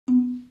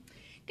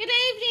Good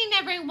evening,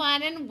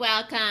 everyone, and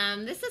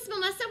welcome. This is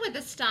Melissa with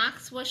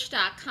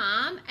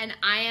thestockswoosh.com, and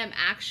I am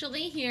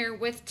actually here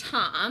with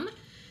Tom.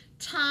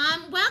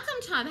 Welcome,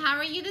 Tom. How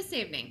are you this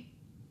evening?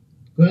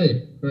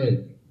 Great.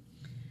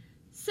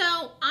 So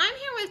I'm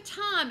here with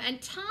Tom,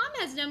 and Tom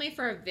has known me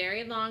for a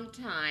very long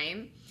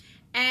time,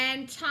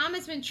 and Tom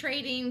has been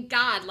trading,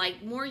 God,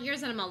 like more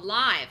years than I'm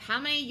alive. How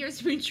many years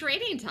have you been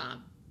trading,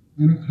 Tom?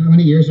 How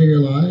many years are you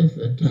alive?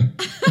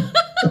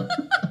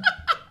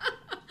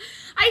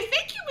 I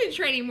think you've been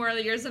trading more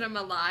years than I'm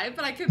alive,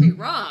 but I could be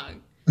wrong.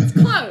 It's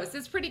close.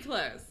 It's pretty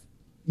close.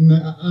 No,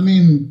 I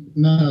didn't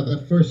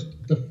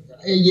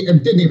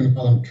even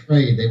call them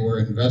trade. They were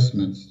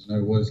investments.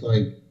 It was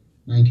like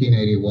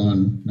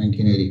 1981,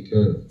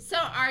 1982. So,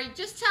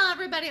 just tell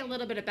everybody a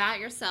little bit about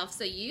yourself.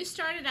 So, you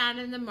started out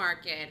in the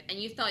market and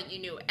you thought you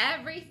knew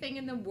everything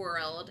in the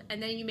world, and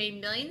then you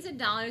made millions of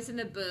dollars in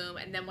the boom,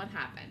 and then what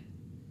happened?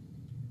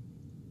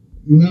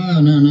 No.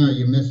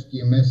 You missed.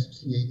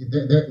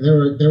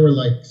 There were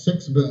like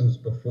 6 booms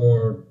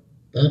before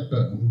that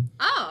boom.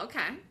 Oh,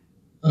 okay.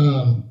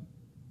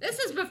 This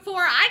is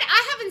before.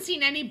 I haven't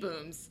seen any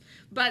booms,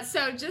 but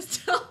so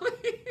just tell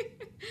me.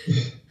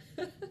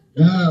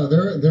 No,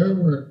 there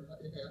were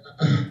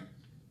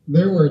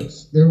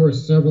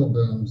several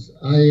booms.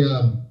 I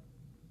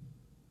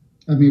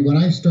mean, when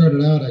I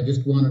started out, I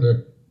just wanted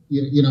to,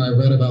 I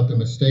read about the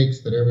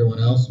mistakes that everyone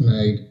else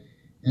made,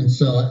 and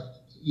so,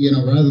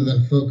 rather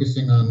than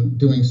focusing on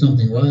doing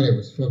something right, I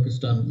was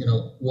focused on,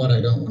 what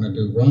I don't want to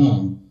do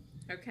wrong.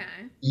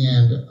 Okay.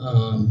 And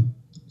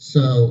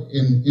so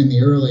in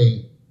the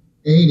early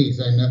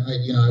 80s, I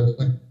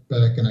went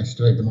back and I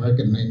studied the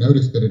market, and I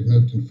noticed that it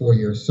moved in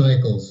 4-year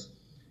cycles,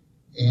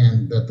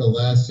 and that the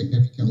last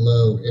significant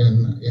low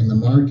in the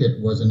market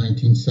was in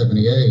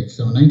 1978.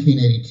 So in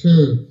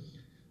 1982,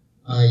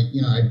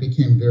 I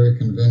became very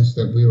convinced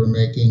that we were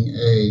making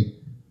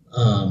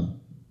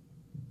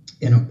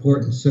an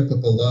important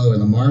cyclical low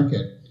in the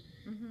market.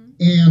 Mm-hmm.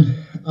 And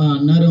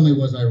not only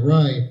was I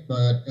right,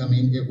 but I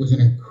mean, it was an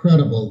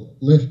incredible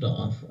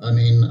liftoff. I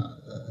mean,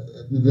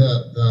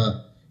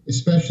 the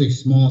especially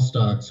small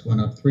stocks went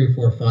up 300,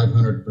 400,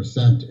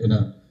 500% in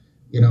a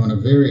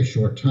very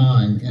short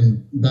time.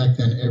 And back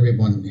then,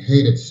 everyone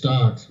hated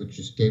stocks, which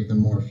just gave them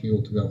more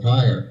fuel to go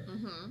higher.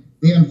 Mm-hmm.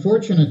 The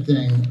unfortunate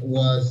thing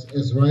was,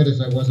 as right as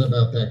I was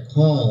about that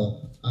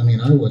call, I mean,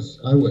 I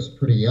was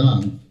pretty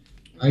young.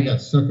 I got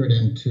suckered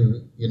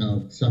into,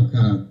 some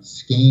kind of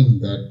scheme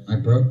that my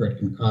broker had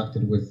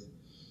concocted with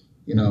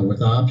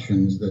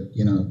options that,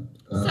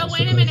 So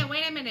wait a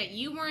minute.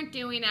 You weren't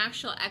doing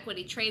actual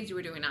equity trades. You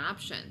were doing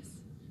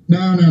options.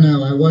 No.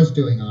 I was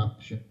doing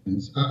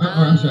options.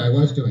 I'm sorry. I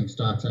was doing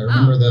stocks. I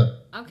remember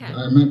Okay.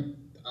 I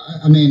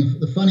mean,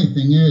 the funny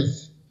thing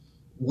is,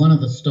 one of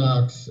the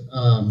stocks,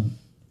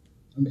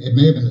 it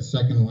may have been the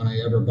second one I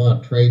ever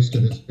bought, trades to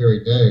this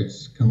very day.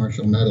 It's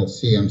Commercial Metal,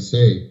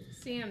 CMC.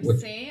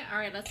 CMC. All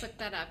right, let's look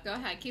that up. Go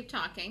ahead. Keep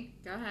talking.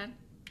 Go ahead.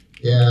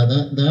 Yeah,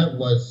 that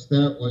was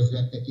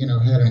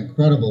had an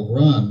incredible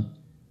run.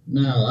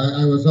 Now,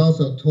 I was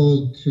also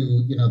told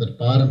to that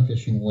bottom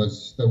fishing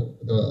was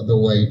the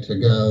way to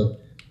go,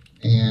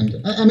 and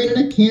I mean, and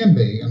it can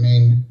be. I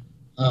mean,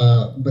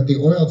 but the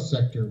oil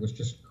sector was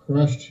just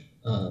crushed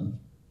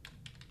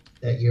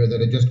that year.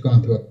 That had just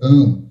gone through a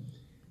boom,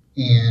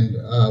 and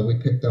we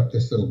picked up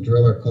this little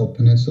driller called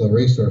Peninsula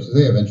Resources.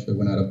 They eventually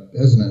went out of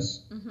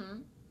business.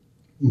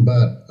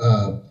 But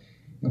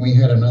and we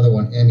had another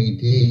one,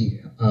 MED.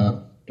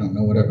 Don't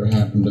know whatever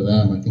happened to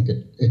them. I think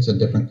it's a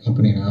different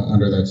company now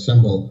under that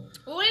symbol.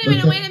 Well, wait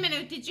a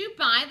minute. Did you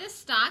buy this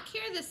stock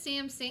here, the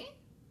CMC?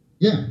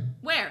 Yeah.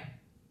 Where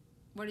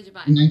did you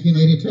buy it? In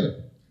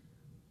 1982.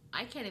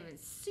 I can't even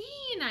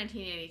see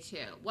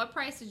 1982. What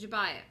price did you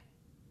buy it?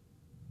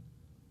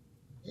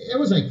 It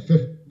was like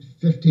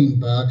 $15,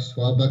 $12,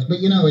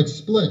 but it's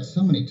split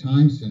so many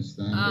times since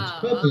then. It's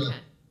probably okay.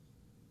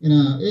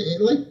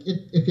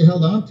 If you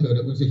held on to it,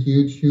 it was a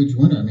huge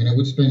winner. I mean, it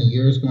would spend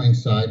years going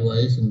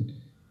sideways and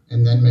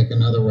then make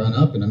another run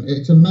up. And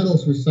it's a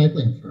metals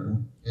recycling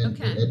firm, and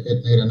okay.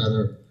 it made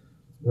another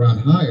run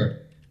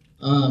higher.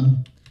 Now,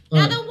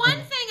 the one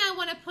thing I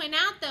want to point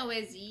out, though,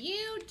 is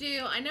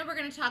I know we're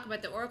going to talk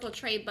about the Oracle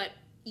trade, but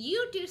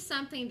you do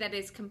something that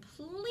is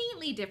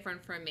completely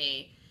different from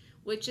me,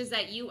 which is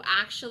that you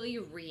actually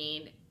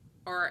read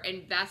or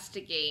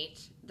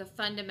investigate the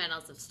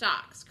fundamentals of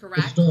stocks,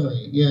 correct?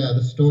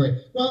 The story.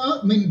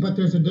 Well, I mean, but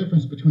there's a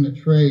difference between a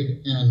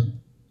trade and,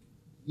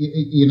 an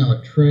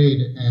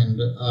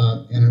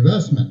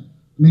investment.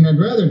 I mean, I'd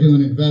rather do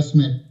an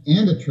investment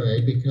and a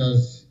trade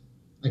because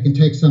I can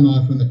take some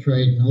off in the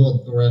trade and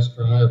hold the rest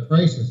for higher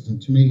prices. And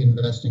to me,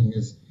 investing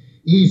is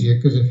easier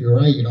because if you're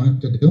right, you don't have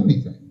to do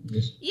anything.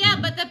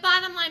 But the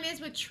bottom line is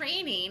with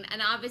trading,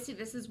 and obviously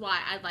this is why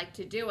I like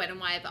to do it and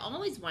why I've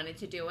always wanted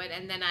to do it,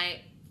 and then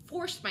I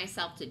forced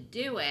myself to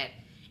do it,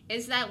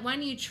 is that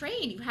when you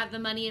trade, you have the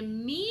money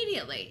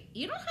immediately.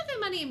 You don't have the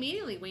money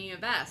immediately when you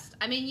invest.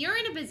 I mean, you're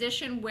in a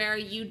position where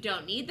you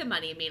don't need the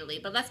money immediately,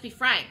 but let's be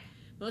frank,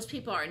 most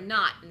people are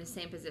not in the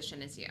same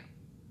position as you.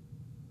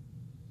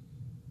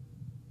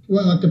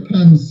 Well, it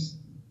depends.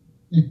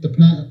 It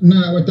depends.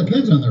 No, it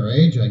depends on their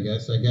age, I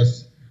guess.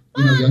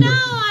 Well, Younger no,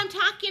 people. I'm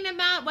talking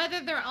about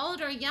whether they're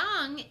old or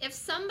young. If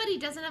somebody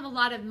doesn't have a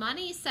lot of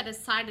money set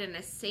aside in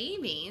a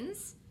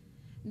savings,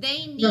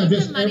 they No, need the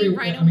just money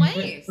right I mean,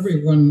 away.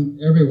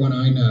 everyone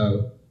I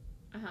know,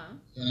 Uh-huh.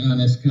 on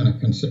this kind of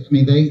I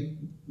mean,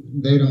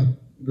 they don't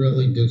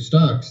really do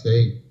stocks.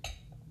 They,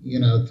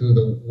 through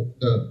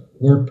the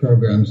work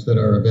programs that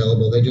are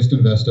available, they just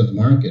invest in the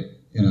market.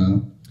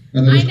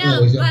 And I there's know,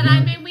 always a but I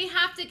market. mean, we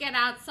have to get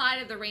outside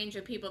of the range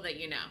of people that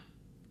you know.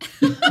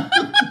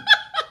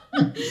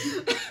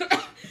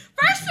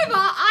 First of all,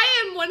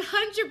 I am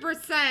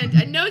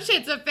 100% and no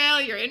chance of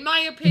failure, in my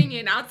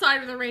opinion,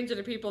 outside of the range of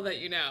the people that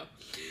you know.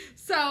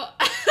 So,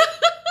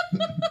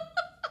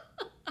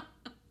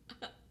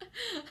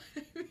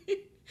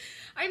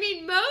 I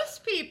mean,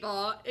 most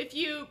people, if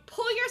you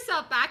pull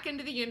yourself back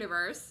into the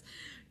universe,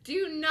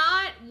 do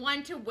not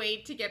want to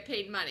wait to get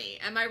paid money.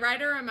 Am I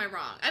right or am I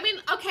wrong? I mean,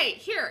 okay,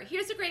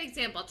 here's a great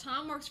example.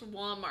 Tom works for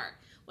Walmart.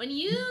 When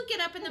you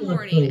get up in the I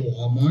work for morning,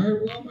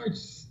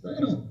 Walmart. I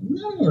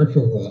don't work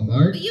for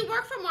Walmart. you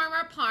work for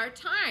Walmart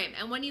part-time,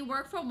 and when you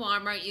work for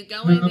Walmart, you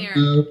go No, in there.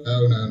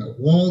 no.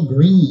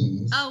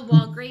 Walgreens. Oh,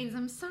 Walgreens.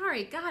 I'm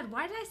sorry. God,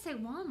 why did I say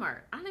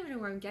Walmart? I don't even know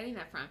where I'm getting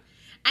that from.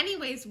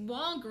 Anyways,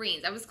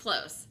 Walgreens. I was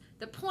close.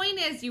 The point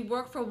is, you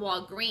work for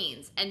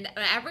Walgreens, and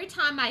every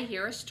time I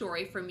hear a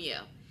story from you,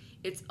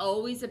 it's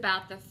always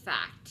about the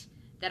fact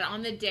that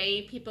on the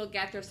day people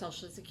get their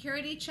Social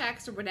Security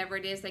checks or whatever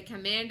it is, they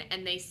come in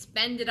and they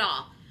spend it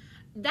all.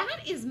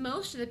 That is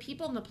most of the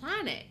people on the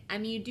planet. I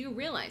mean, you do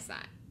realize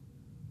that.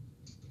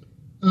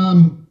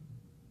 Um,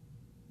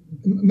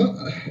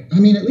 I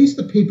mean, at least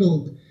the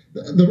people.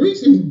 The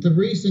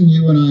reason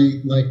you and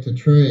I like to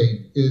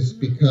trade is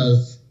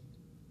because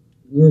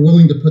we're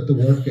willing to put the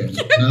work in. I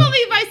can't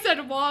believe I said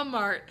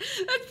Walmart.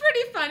 That's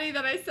pretty funny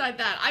that I said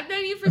that. I've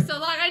known you for so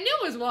long. I knew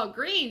it was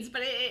Walgreens,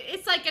 but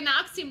it's like an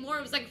oxymoron.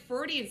 It was like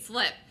Freudian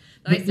slip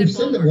that I said You've Walmart.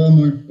 said that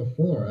Walmart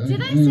before.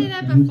 Did I say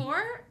that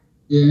before?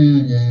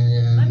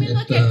 Yeah. Let me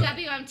look at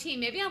WMT.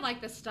 Maybe I like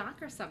the stock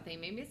or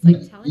something. Maybe it's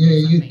like telling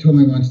me something. You told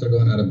me once they're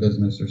going out of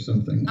business or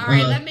something. All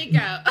right, let me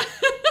go.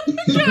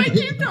 Can I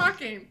keep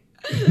talking?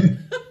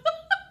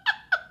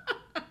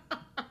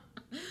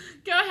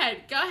 Go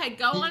ahead.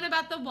 Go on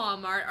about the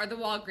Walmart or the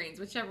Walgreens,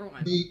 whichever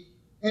one.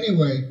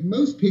 Anyway,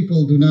 most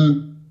people do not.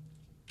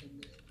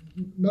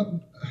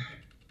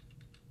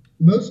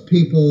 Most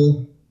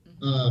people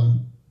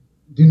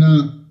do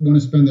not want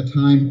to spend the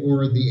time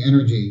or the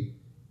energy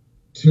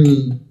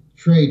to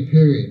trade,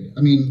 period.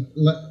 I mean,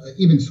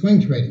 even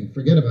swing trading,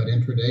 forget about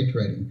intraday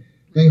trading.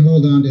 They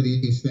hold on to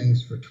these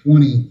things for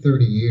 20,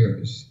 30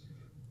 years.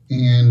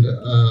 And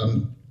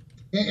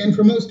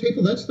for most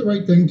people, that's the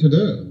right thing to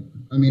do.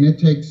 I mean, it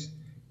takes,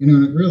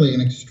 really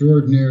an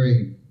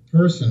extraordinary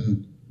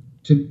person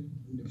to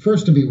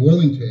be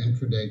willing to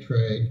intraday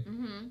trade,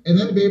 and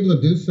then to be able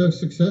to do so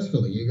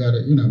successfully. You got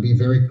to, be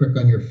very quick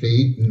on your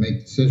feet and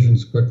make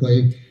decisions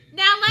quickly.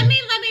 Now, let me,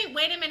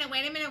 wait a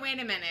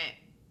minute.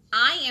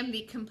 I am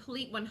the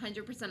complete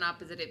 100%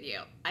 opposite of you.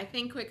 I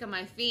think quick on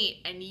my feet,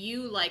 and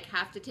you,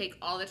 have to take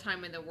all the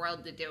time in the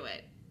world to do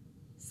it.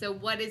 So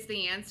what is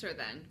the answer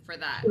then for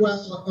that?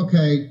 Well,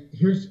 okay,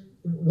 here's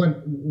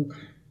what...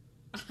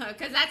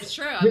 Because that's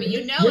true. I mean,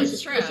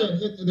 it's true.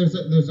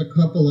 There's a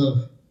couple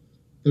of...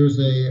 There's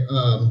a...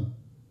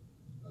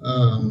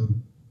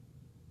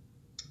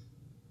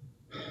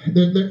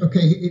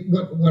 okay,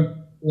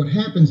 what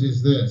happens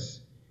is this.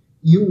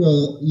 You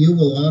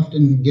will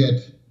often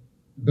get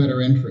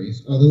better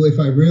entries. Although if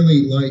I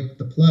really like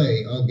the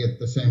play, I'll get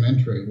the same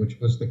entry, which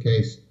was the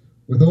case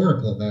with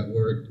Oracle that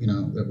we're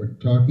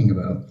talking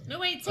about. No,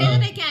 wait, say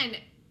that again.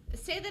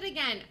 Say that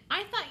again.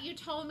 I thought you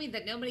told me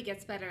that nobody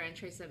gets better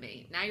entries than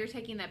me. Now you're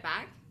taking that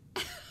back?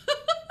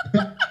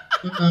 That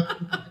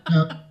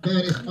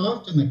is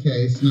often the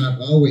case, not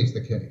always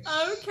the case.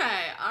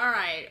 Okay, all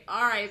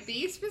right.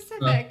 Be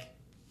specific.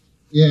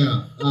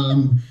 Yeah.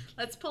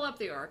 Let's pull up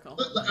the Oracle.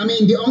 I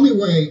mean, the only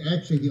way,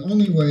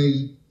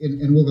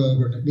 and we'll go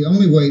over it, the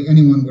only way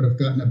anyone would have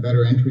gotten a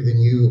better entry than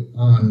you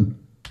on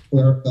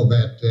Oracle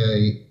that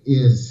day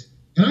is,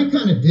 and I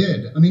kind of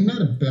did, I mean,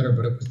 not a better,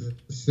 but it was the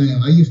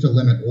same. I used to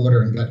limit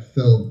order and got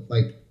filled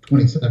like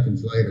 20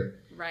 seconds later.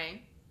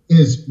 Right.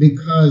 Is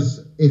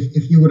because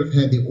if you would have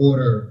had the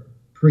order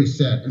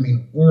preset, I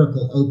mean,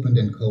 Oracle opened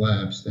and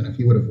collapsed, and if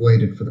you would have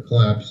waited for the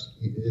collapse,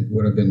 it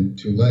would have been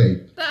too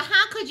late. But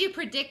how could you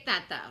predict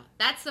that, though?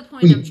 That's the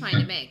point I'm trying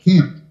to make.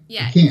 Can't.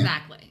 Yeah, can't.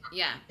 Exactly.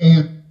 Yeah.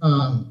 And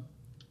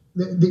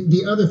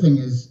the other thing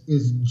is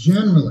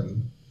generally,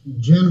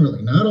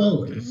 not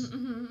always,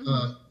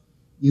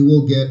 you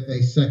will get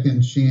a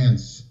second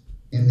chance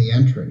in the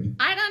entry.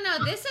 I don't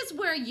know. This is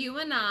where you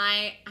and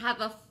I have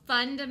a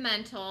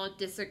fundamental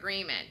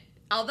disagreement.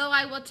 Although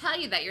I will tell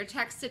you that your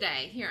text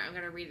today, here, I'm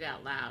going to read it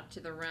out loud to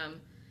the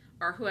room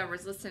or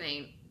whoever's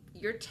listening.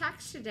 Your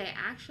text today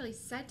actually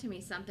said to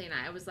me something.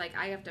 I was like,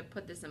 I have to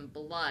put this in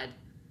blood.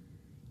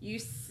 You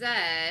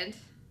said,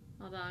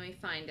 hold on, let me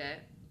find it.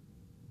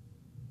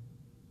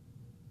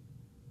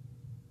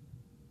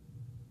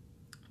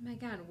 Oh my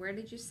God, where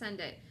did you send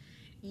it?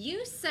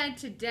 You said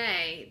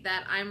today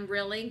that I'm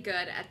really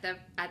good at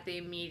the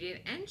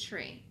immediate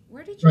entry.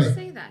 Where did you Right.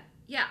 say that?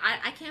 Yeah,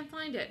 I can't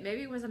find it.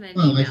 Maybe it wasn't an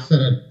Well, I email.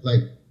 said it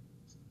like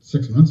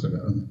 6 months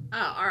ago.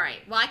 Oh, all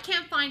right. Well, I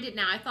can't find it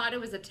now. I thought it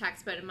was a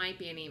text, but it might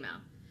be an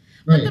email.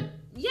 But Right.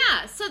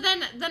 yeah. So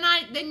then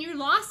you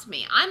lost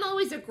me. I'm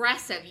always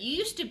aggressive. You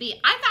used to be.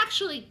 I've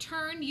actually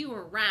turned you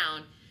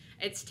around.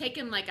 It's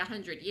taken like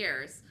 100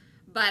 years,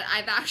 but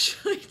I've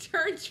actually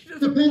turned you to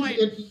the point.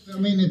 I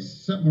mean, it's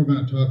something we're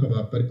going to talk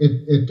about, but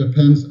it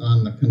depends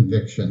on the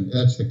conviction.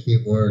 That's the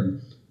key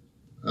word.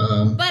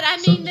 But I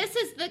mean, this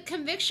is the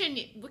conviction.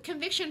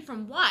 Conviction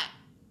from what?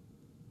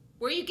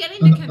 Where are you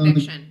getting the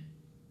conviction?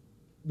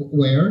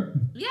 Where?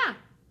 Yeah.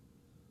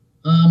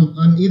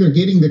 I'm either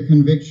getting the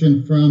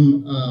conviction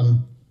from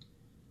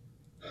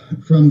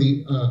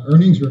the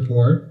earnings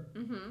report,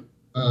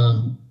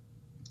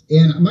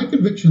 and my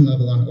conviction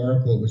level on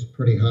Oracle was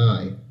pretty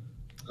high.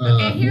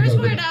 Okay, here's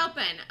where it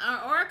opened.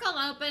 Oracle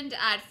opened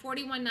at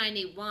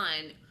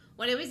 41.91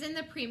 when it was in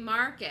the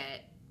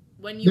pre-market.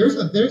 When you there's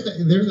a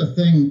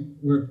thing,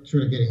 we're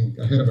sort of getting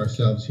ahead of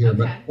ourselves here,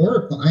 but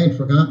Oracle, I had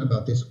forgotten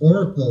about this.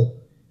 Oracle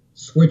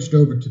switched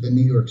over to the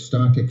New York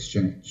Stock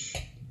Exchange,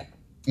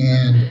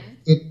 and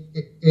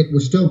it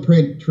was still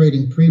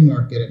trading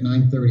pre-market at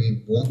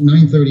 9:30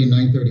 and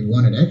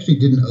 9:31. It actually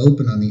didn't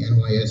open on the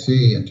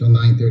NYSE until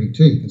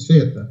 9:32. You can see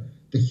it,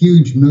 the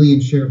huge million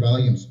share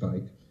volume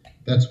spike.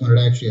 That's when it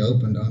actually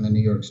opened on the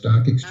New York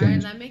Stock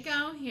Exchange. All right, let me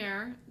go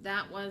here.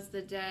 That was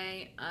the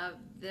day of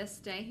this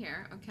day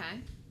here.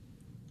 Okay.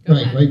 Go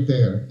ahead. Right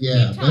there.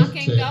 Yeah. Keep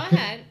talking. Go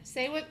ahead.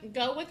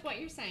 Go with what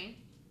you're saying.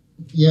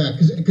 Yeah,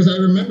 because I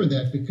remember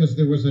that because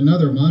there was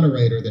another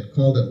moderator that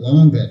called it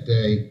long that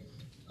day,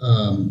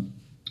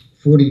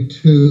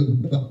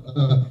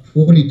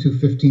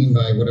 42.15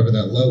 by whatever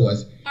that low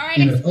was. All right,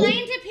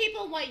 explain to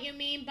people what you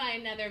mean by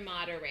another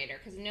moderator,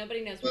 because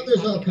nobody knows what you're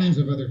talking about. Well, there's all kinds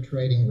of other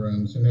trading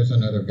rooms, and there's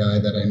another guy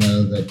that I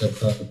know that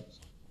called it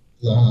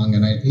long,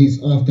 and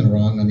he's often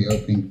wrong on the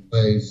opening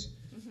plays.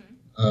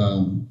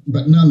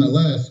 But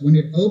nonetheless, when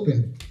it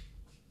opened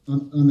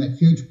on that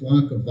huge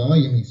block of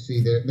volume you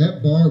see there,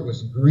 that bar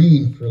was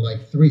green for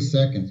like 3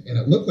 seconds, and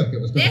it looked like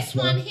it was going to This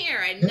one here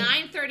at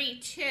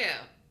 9:32.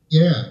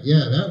 Yeah,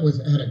 that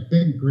had a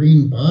big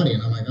green body,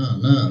 and I'm like, oh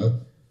no.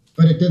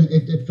 But it didn't,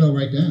 it fell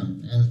right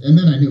down. And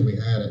then I knew we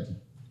had it.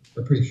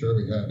 We're pretty sure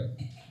we had it.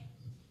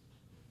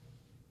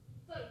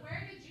 But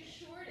where did you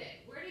short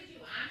it? Where did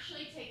you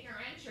actually take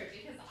your entry?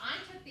 Because I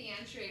took the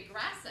entry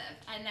aggressive,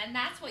 and then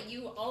that's what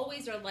you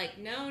always are like,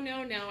 no,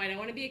 I don't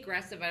want to be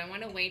aggressive. I don't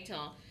want to wait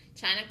till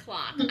 10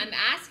 o'clock. I'm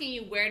asking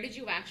you, where did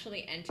you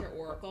actually enter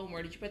Oracle, and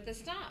where did you put the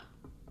stop?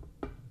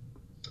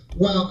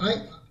 Well,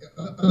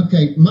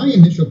 my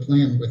initial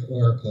plan with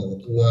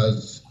Oracle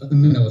was, I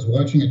was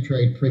watching it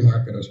trade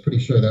pre-market. I was pretty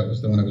sure that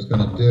was the one I was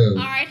going to do.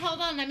 All right,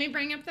 hold on. Let me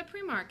bring up the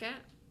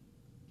pre-market.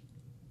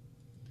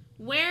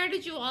 Where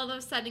did you all of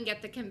a sudden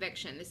get the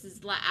conviction? This is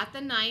at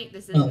the night.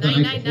 This is night.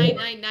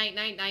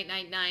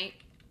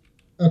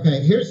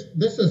 Okay,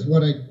 this is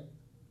what I...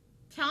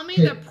 Tell me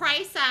the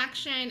price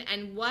action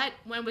and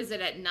when was it,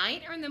 at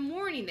night or in the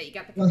morning that you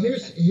got the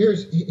conviction? Well,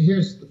 here's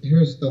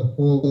the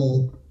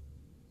whole...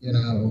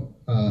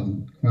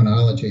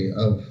 chronology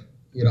of,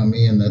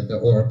 me and the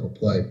Oracle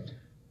play.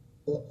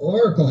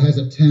 Oracle has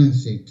a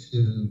tendency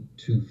to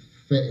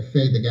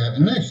fade the gap,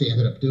 and it actually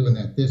ended up doing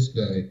that this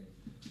day.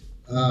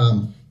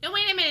 No,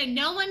 wait a minute.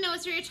 No one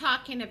knows what you're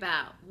talking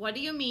about. What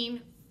do you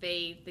mean,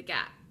 fade the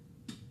gap?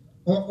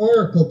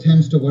 Oracle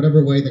tends to,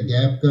 whatever way the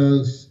gap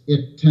goes,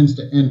 it tends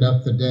to end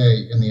up the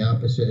day in the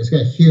opposite. It's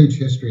got a huge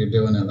history of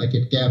doing that. Like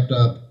it gapped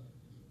up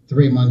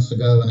 3 months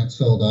ago, and it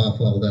sold off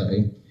all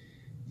day.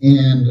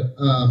 And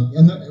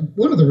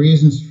one of the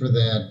reasons for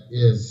that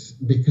is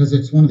because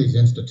it's one of these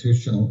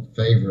institutional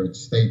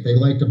favorites. They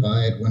like to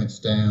buy it when it's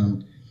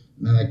down,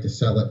 and they like to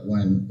sell it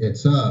when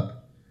it's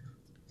up.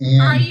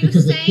 And are you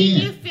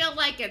saying you feel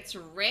like it's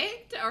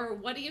rigged, or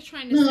what are you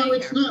trying to say here? No,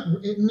 it's not.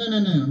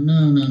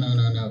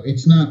 No.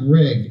 It's not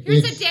rigged.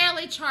 Here's a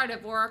daily chart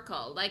of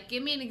Oracle. Like,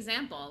 give me an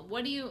example.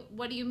 What do you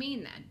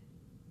mean then?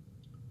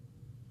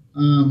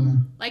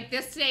 Like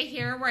this day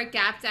here, where it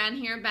gapped down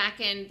here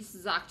back in, this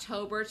is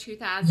October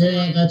 2000.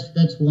 Yeah,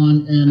 that's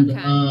one. And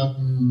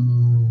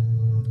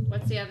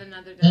what's the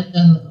another day?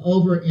 And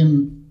over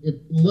in,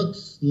 it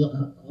looks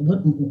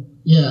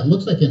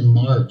like in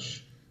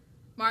March.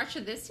 March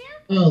of this year?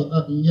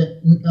 Oh, yeah.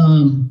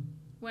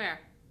 Where?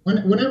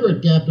 Whenever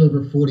it gapped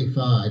over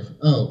 45.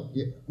 Oh,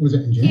 was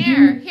it in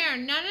January? Here.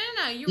 No.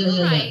 You were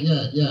right.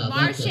 Yeah.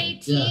 March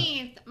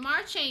 18th.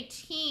 March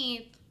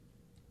 18th.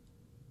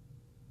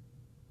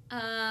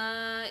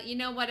 You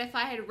know what? If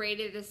I had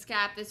rated this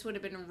gap, this would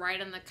have been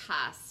right on the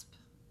cusp.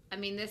 I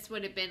mean, this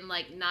would have been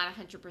like not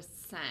 100%.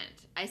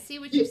 I see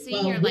what you see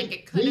here. Like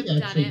it could have done it.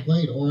 We actually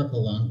played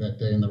Oracle long that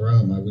day in the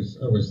room. I was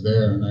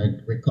there, and I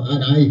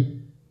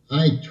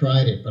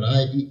tried it, but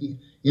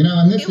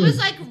and this it was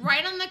like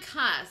right on the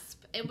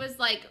cusp. It was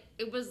like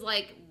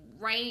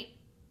right.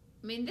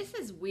 I mean, this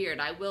is weird.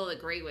 I will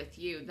agree with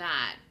you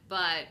that,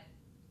 but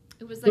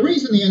It was the like,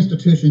 reason the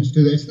institutions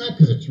do that, it's not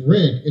because it's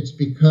rigged. It's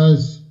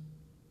because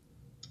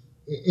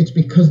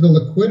the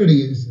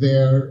liquidity is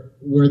there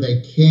where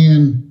they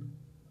can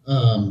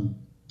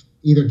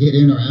either get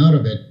in or out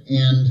of it.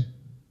 And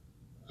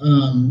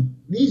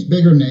these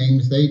bigger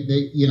names, they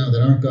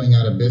that aren't going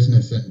out of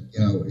business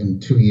in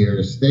 2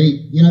 years.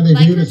 They like view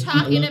it you're as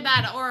talking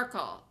about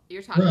Oracle.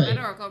 You're talking right,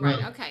 about Oracle, right?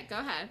 right. Okay, go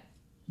ahead.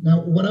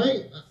 Now, what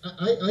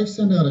I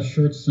send out a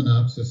short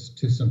synopsis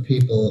to some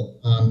people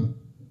on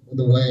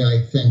the way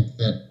I think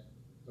that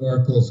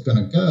Oracle's going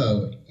to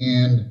go,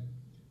 and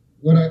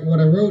what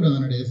I wrote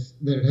on it is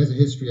that it has a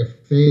history of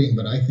fading,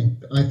 but I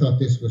thought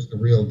this was the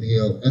real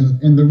deal,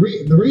 and the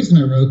reason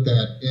I wrote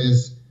that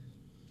is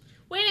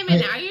Wait a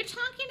minute. Are you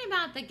talking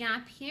about the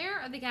gap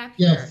here or the gap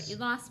here? yes, You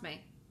lost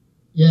me.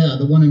 yeah,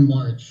 the one in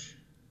March,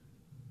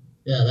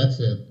 yeah, that's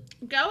it.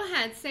 Go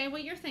ahead. Say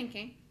what you're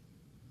thinking.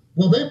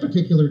 Well, that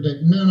particular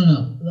day,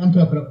 no. I'm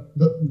talking about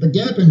the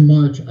gap in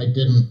March. I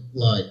didn't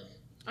like.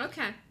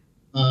 Okay.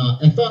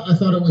 I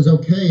thought it was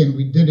okay, and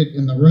we did it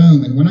in the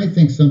room. And when I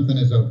think something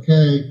is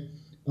okay,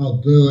 I'll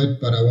do it,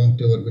 but I won't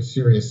do it with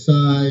serious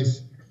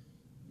size.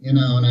 And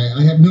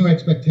I have no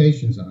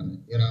expectations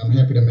on it. I'm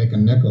happy to make a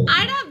nickel.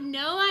 I have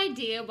no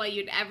idea why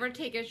you'd ever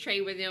take a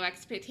trade with no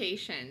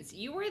expectations.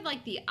 You were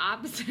like the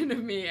opposite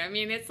of me. I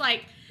mean, it's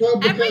like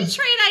every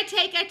trade I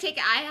take,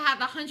 I have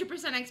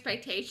 100%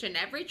 expectation.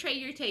 Every trade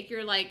you take,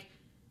 you're like,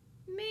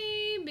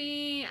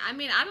 maybe. I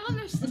mean, I don't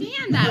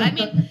understand that. I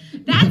mean,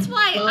 that's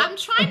why I'm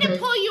trying to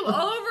pull you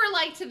over,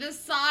 like, to the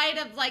side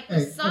of, like,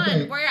 the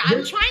sun, where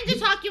I'm trying to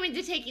talk you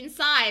into taking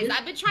sides.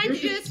 I've been trying to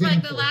do this for,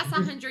 like, the last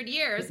 100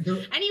 years,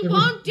 and you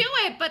won't do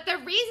it. But the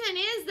reason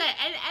is that,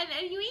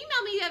 and you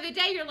emailed me the other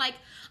day, you're like,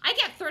 I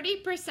get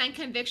 30%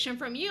 conviction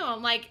from you.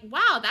 I'm like,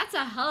 wow, that's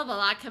a hell of a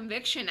lot of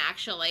conviction,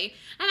 actually.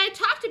 And I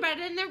talked about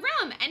it in the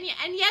room, and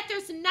yet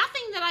there's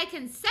nothing that I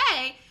can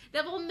say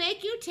that will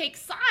make you take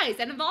size.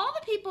 And of all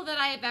the people that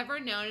I have ever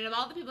known, and of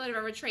all the people that I've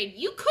ever traded,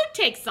 you could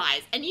take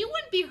size, and you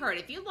wouldn't be hurt.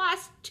 If you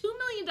lost $2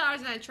 million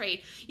in that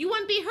trade, you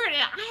wouldn't be hurt.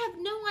 And I have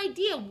no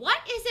idea, what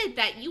is it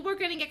that you were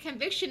going to get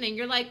conviction in?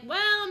 You're like,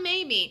 well,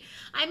 maybe.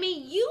 I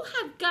mean, you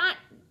have got,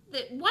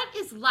 what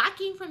is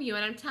lacking from you?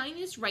 And I'm telling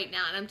you this right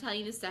now, and I'm telling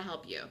you this to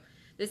help you.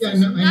 This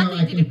is nothing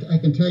I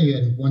can tell you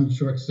in one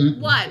short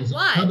sentence. What?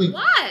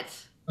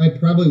 I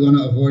probably want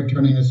to avoid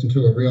turning this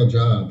into a real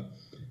job.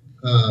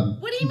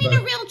 What do you mean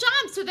a real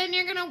job? So then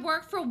you're going to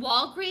work for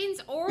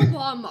Walgreens or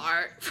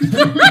Walmart for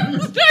the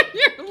rest of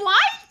your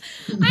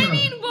life? No. I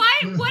mean,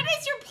 what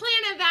is your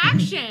plan of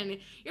action?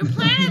 Your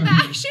plan of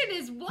action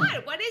is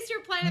what? What is your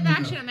plan of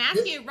action? I'm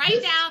asking you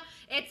right now.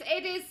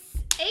 It is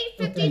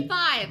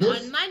 8:55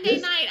 on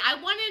Monday night.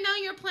 I want to know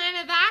your plan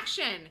of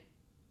action.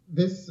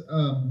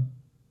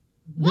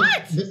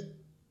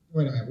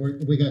 Wait a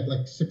minute. We got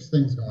like 6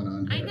 things going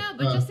on here. I know,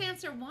 but just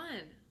answer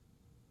one.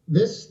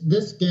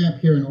 This gap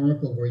here in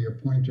Oracle where your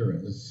pointer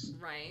is,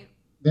 right?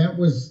 That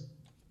was,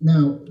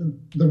 now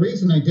the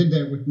reason I did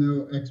that with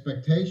no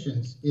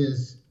expectations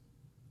is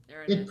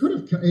it could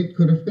have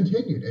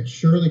continued. It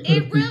surely could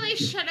have. It really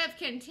should have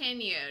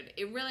continued.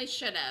 It really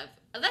should have.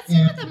 Let's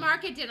see what the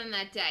market did on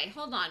that day.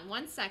 Hold on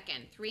 1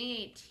 second.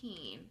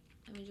 318.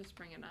 Let me just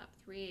bring it up.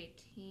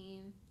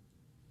 318.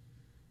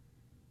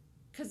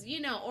 Because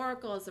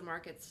Oracle is a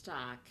market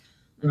stock.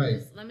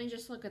 Let me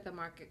just look at the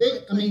market.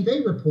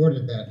 They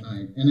reported that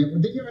night,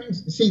 and the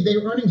earnings. See,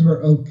 the earnings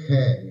were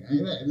okay.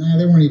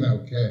 They weren't even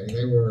okay.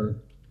 They were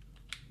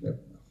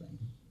nothing.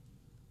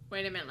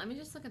 Wait a minute. Let me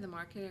just look at the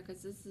market here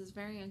because this is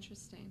very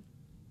interesting.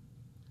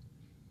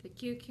 The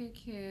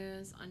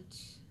QQQs on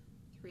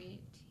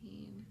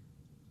 318.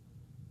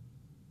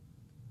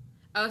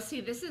 Oh, see,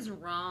 this is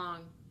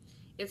wrong.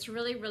 It's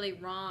really, really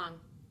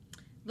wrong.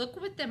 Look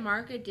what the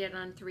market did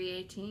on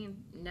 318.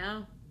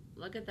 No,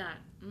 look at that.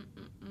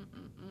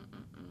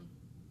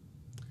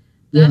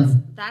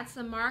 That's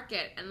the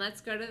market. And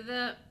let's go to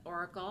the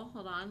Oracle.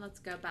 Hold on, let's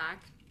go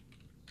back.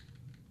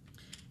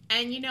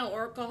 And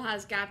Oracle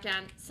has gap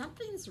down.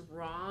 Something's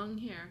wrong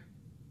here.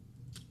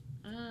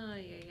 Oh,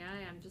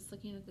 yeah. I'm just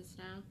looking at this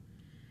now.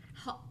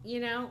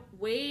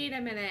 Wait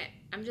a minute.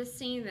 I'm just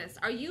seeing this.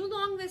 Are you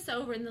long this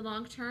over in the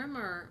long term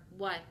or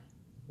what?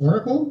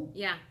 Oracle?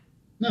 Yeah.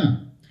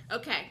 No.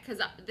 Okay, because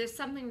there's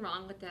something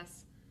wrong with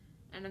this.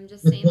 And I'm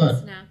just seeing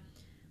this now.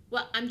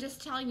 Well, I'm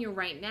just telling you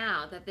right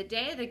now that the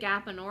day of the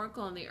gap in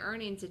Oracle and the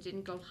earnings, it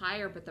didn't go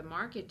higher, but the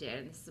market did.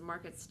 And this is a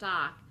market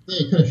stock. Yeah,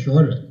 you could have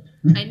shorted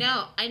it. I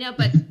know.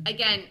 But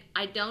again,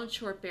 I don't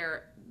short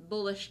bear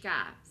bullish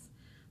gaps.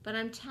 But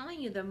I'm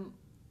telling you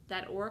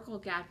that Oracle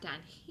gap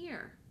down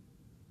here,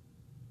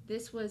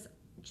 this was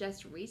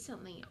just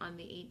recently on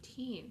the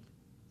 18th.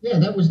 Yeah,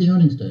 that was the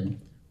earnings day.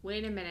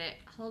 Wait a minute.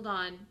 Hold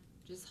on.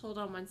 Just hold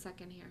on 1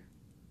 second here.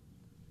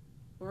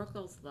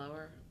 Oracle's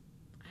lower.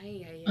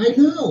 I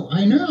know.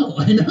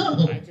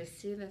 I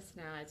just see this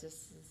now. This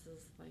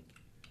is like,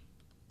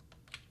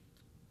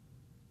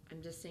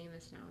 I'm just seeing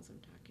this now as I'm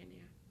talking to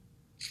you.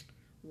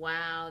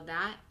 Wow,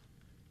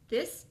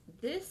 this,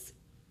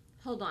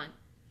 hold on.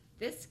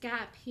 This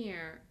gap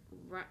here,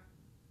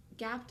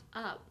 gapped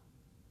up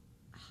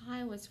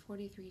high was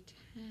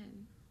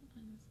 43.10.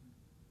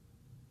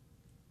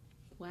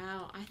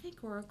 Wow, I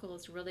think Oracle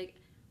is really.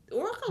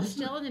 Oracle's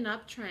still in an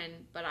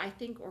uptrend, but I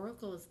think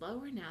Oracle is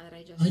lower now that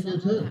I just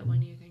saw that.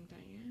 When you think that,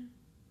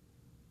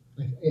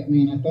 I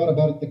mean, I thought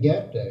about it the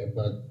gap day,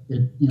 but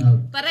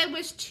But it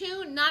was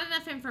not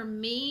enough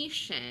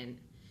information.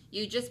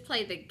 You just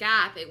played the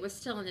gap. It was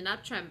still in an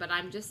uptrend, but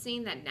I'm just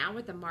seeing that now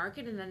with the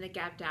market and then the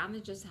gap down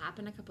that just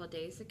happened a couple of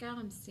days ago.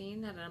 I'm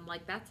seeing that and I'm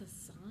like, that's a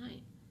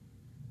sign.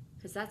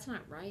 Because that's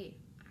not right,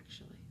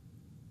 actually.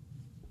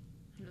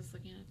 I'm just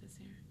looking at this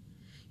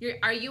here.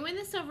 Are you in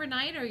this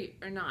overnight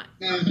or not?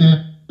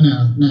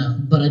 No.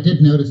 But I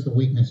did notice the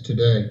weakness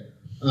today.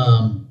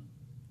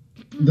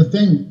 The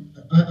thing,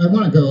 I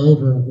want to go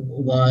over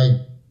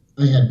why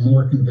I had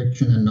more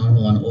conviction than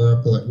normal on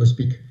Oracle. It was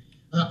because,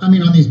 on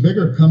these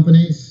bigger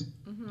companies.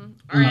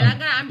 All right,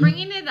 I'm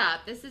bringing it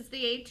up. This is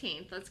the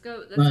 18th. Let's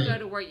go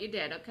to what you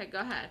did. Okay, go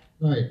ahead.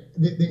 Right.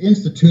 The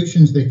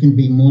institutions, they can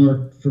be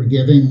more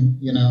forgiving,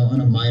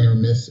 on a minor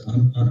miss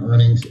on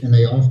earnings, and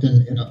they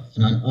often, in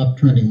an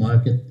uptrending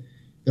market,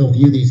 they'll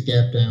view these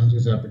gap downs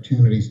as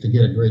opportunities to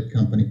get a great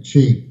company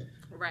cheap.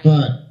 Right.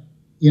 But,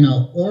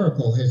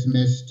 Oracle has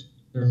missed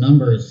their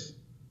numbers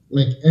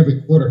like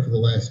every quarter for the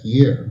last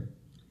year.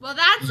 Well,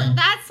 that's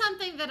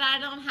something that I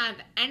don't have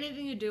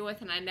anything to do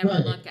with and I never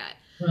look at.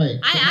 Right.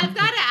 I've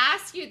got to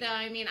ask you, though.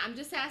 I'm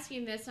just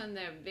asking this on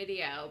the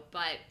video,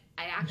 but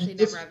I actually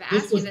never have asked you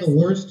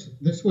this.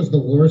 This was the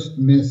worst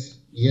miss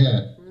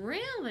yet.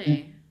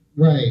 Really?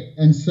 Right.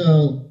 And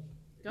so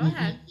go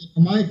ahead.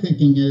 My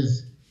thinking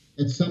is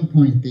at some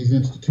point these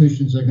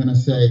institutions are going to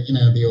say,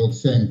 the old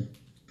saying,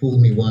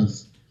 fooled me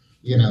once,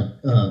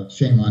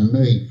 shame on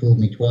me, fooled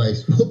me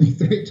twice, fooled me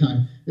 3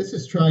 times. This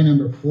is try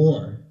number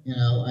 4.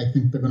 I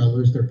think they're going to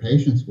lose their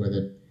patience with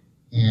it.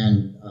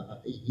 And,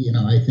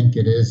 I think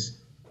it is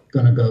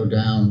going to go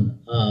down,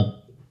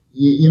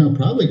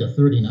 probably to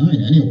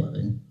 39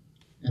 anyway.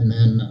 And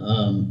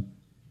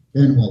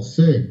then we'll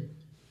see.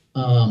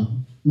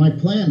 My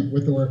plan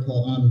with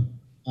Oracle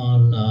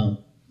on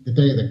the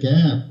day of the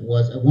gap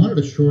was I wanted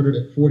to short it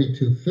at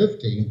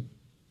 42.50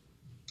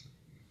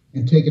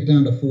 and take it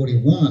down to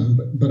 41,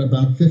 but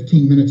about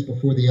 15 minutes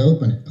before the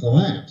open, it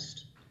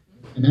collapsed.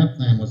 And that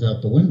plan was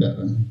out the window.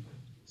 And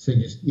so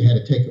you had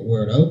to take it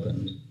where it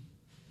opened.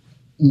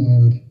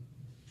 And,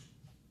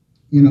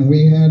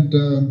 we had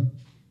a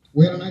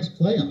nice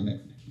play on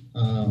it.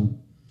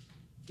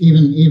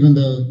 Even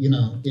though,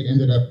 it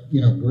ended up,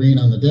 green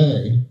on the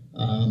day.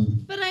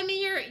 But I'm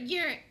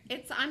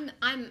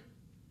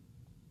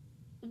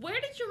where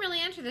did you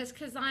really enter this?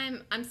 Because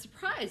I'm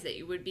surprised that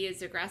you would be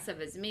as aggressive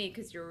as me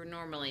because you're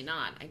normally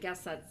not. I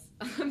guess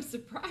I'm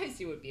surprised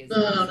you would be as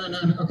aggressive.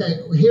 No.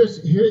 Okay,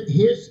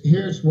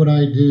 here's what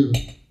I do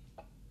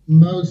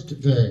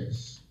most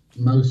days,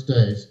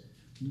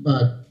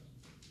 but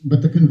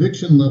the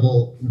conviction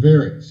level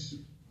varies.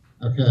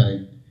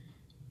 Okay,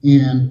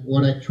 and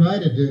what I try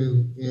to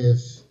do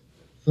is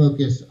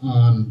focus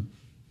on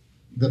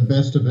the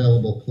best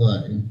available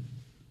play.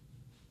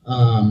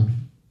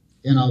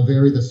 And I'll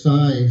vary the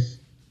size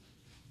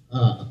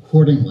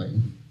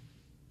accordingly.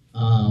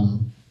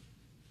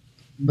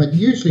 But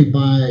usually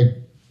by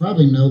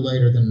probably no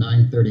later than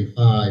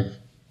 9:35,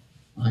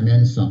 I'm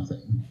in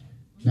something.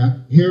 Now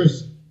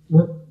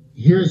we're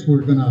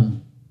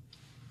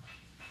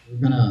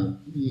gonna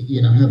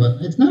have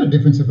it's not a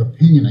difference of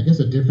opinion, I guess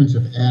a difference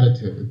of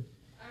attitude.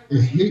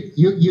 Is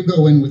you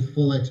go in with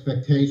full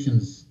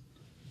expectations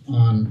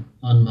on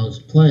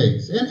most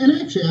plays, and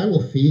actually I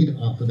will feed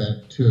off of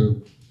that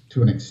to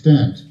an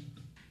extent,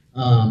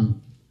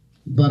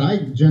 but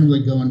I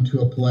generally go into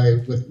a play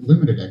with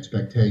limited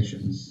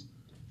expectations.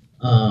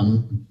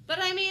 But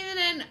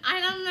then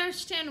I don't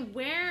understand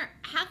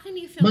how can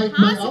you feel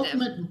positive?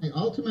 My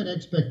ultimate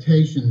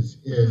expectations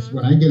is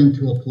when I get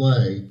into a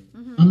play,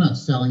 I'm not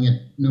selling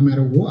it no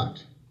matter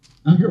what.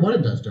 I don't care what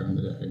it does during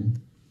the day.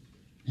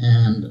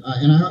 And I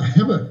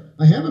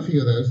have a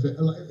few of those.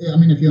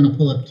 If you want to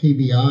pull up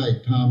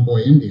TBI,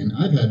 Tomboy Indian,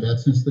 I've had that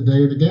since the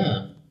day of the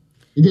gap.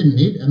 It didn't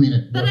need.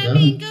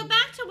 Go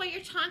back to what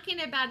you're talking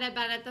about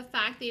the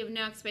fact that you have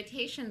no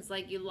expectations.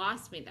 Like you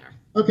lost me there.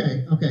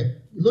 Okay.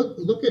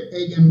 Look at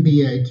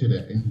AMBA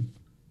today.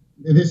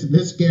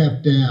 This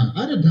gap down.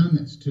 I'd have done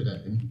this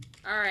today.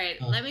 All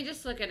right. Let me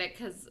just look at it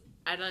because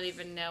I don't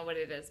even know what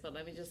it is. But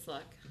let me just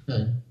look.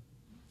 Okay.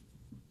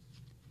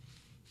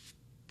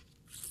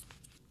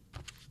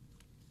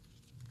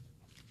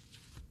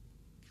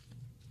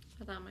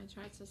 Hold on, my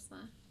chart's so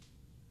slow.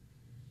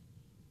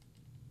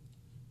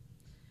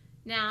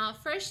 Now,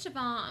 first of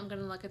all, I'm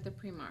going to look at the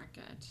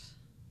pre-market.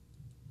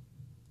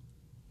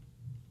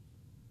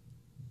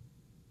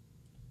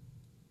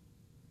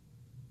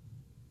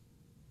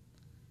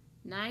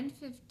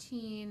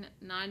 $9.15,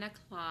 9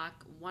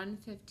 o'clock,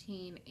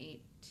 1:15,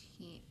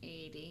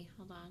 1880.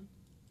 Hold on.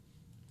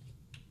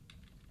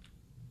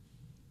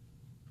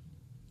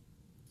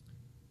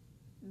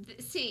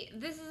 See,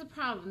 this is a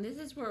problem. This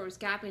is where it was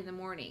gapping in the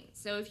morning.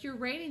 So if you're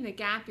rating the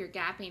gap,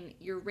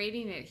 you're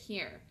rating it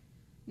here.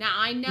 Now,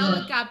 I know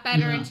Yeah, it got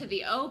better yeah. into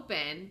the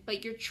open,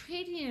 but you're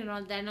trading it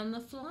on the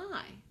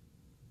fly.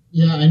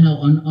 Yeah, I know.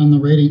 On the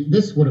rating,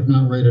 this would have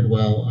not rated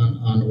well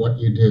on what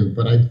you do,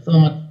 but I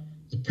thought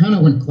it kind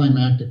of went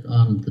climactic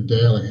on the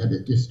daily.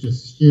 It's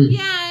just huge.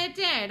 Yeah, it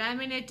did. I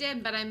mean, it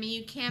did, but I mean,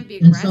 you can't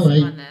be And so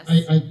aggressive on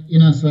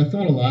this. so I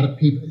thought a lot of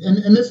people,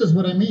 and this is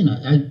what I mean.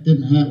 I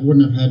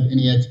wouldn't have had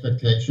any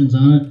expectations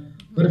on it,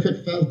 but if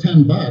it fell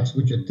 $10,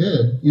 which it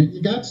did,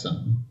 you got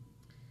some.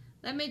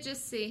 Let me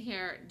just see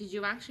here. Did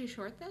you actually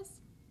short this?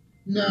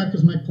 No,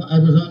 because I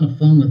was on the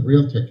phone with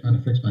Realtek trying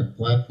to fix my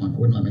platform. It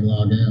wouldn't let me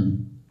log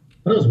in,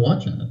 but I was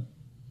watching it.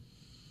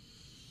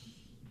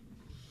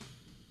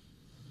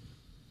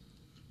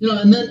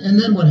 And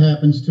then what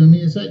happens to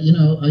me is that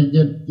I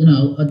get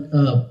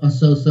a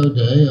so-so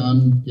day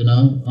on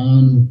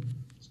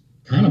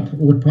kind of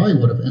what probably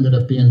would have ended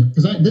up being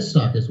because this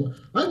stock is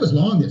I was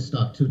long this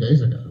stock 2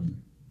 days ago.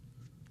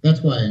 That's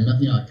why I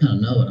kind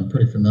of know it. I'm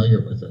pretty familiar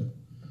with it.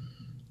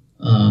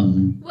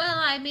 Well,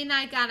 I mean,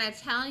 I gotta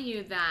tell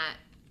you that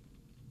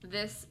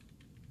this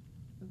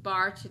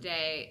bar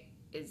today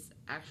is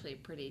actually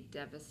pretty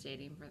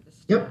devastating for the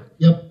stock.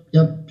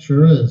 Yep,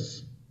 sure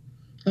is.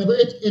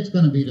 It's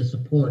going to be to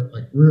support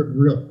like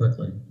real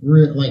quickly,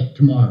 like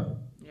tomorrow.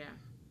 Yeah.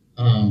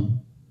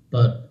 And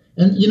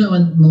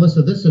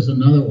Melissa, this is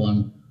another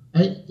one.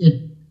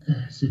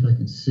 See if I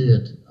can see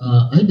it.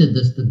 I did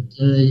this the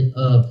day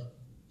of.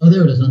 Oh,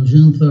 there it is on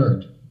June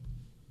 3rd.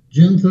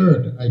 June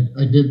 3rd,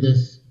 I did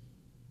this.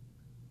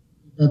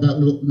 That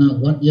little no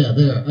what? Yeah,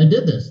 there. I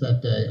did this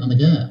that day on the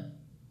Gap,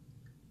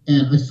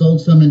 and I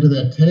sold some into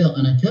that tail,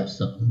 and I kept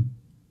some.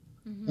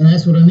 And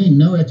that's what I mean,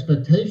 no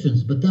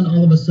expectations. But then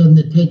all of a sudden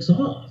it takes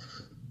off,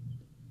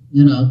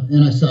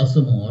 and I sell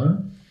some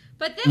more.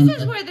 But this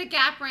is where the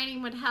Gap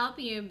rating would help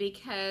you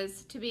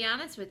because, to be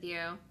honest with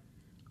you,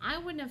 I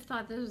wouldn't have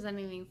thought this was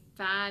anything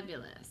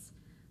fabulous.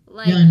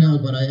 Yeah, I know,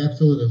 but I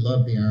absolutely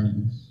love the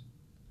earnings.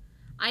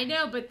 I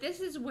know, but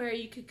this is where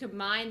you could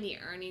combine the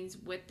earnings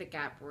with the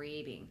Gap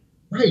rating.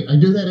 Right, I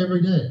do that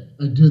every day.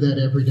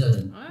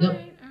 All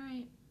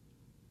right.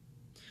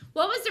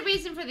 What was the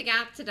reason for the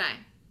Gap today?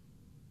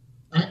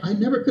 I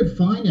never could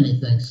find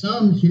anything.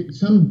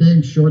 Some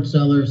big short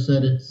seller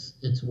said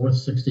it's worth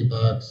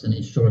 $60 and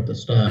he's short the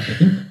stock. I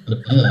think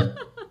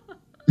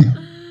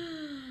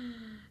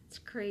it's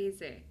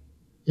crazy.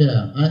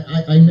 Yeah,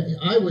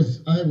 I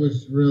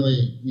was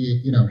really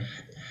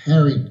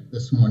harried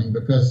this morning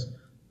because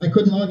I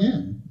couldn't log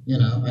in.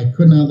 I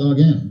could not log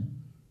in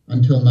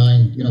until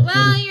 9. Well,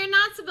 40. you're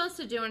not supposed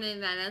to do anything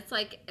then. It's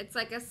like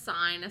a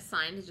sign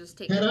to just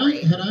take Had a I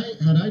break.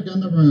 had I done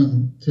the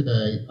room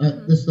today,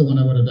 this is the one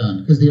I would have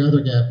done because the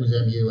other Gap was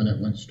MU and it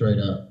went straight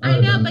up. I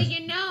know, but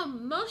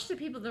most of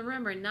the people in the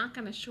room are not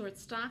going to short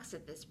stocks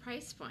at this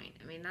price point.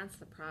 I mean, that's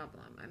the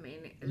problem. I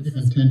mean, this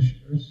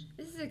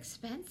is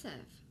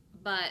expensive.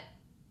 But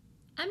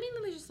I mean,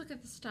 let me just look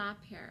at the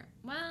stop here.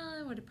 Well,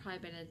 it would have probably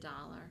been $1.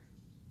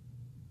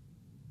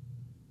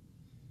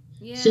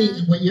 Yeah.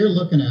 See, what you're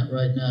looking at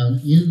right now,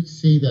 you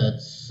see that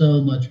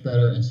so much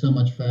better and so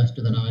much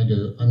faster than I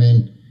do. I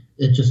mean,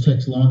 it just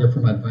takes longer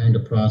for my brain to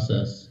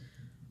process.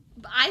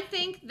 I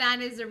think that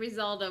is a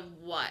result of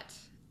what?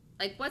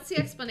 Like, what's the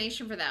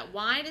explanation for that?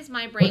 Why does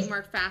my brain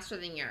work faster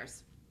than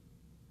yours?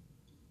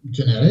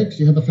 Genetics?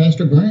 You have a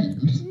faster brain.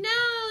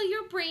 No,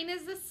 your brain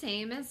is the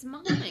same as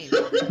mine.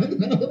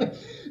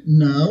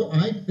 No,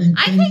 I think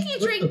you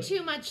drink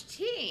too much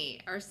tea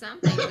or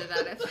something to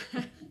that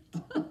effect.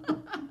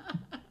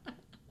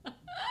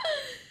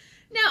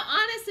 No,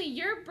 honestly,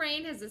 your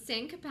brain has the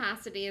same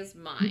capacity as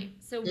mine.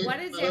 So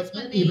what is the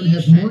explanation? It even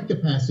has more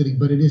capacity,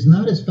 but it is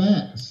not as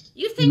fast.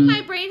 You think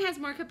my brain has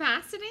more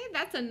capacity?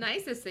 That's the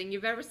nicest thing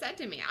you've ever said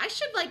to me. I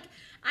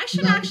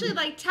should actually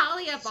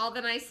tally up all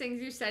the nice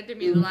things you said to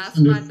me in the last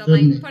month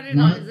and put it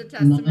on as a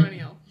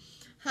testimonial.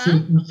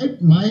 See,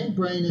 my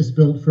brain is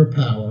built for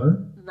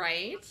power.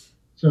 Right.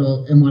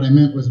 So, and what I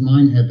meant was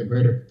mine had the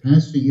greater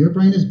capacity. Your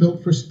brain is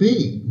built for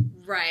speed.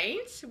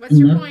 Right. What's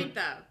your point,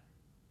 though?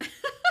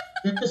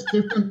 They're just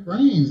different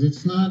brains.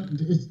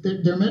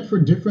 They're meant for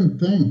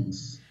different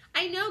things.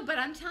 I know, but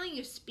I'm telling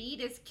you,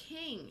 speed is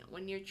king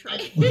when you're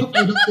trading.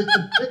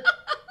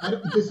 I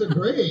don't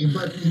disagree,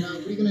 but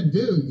what are you going to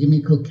do? Give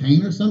me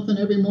cocaine or something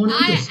every morning?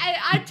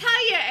 I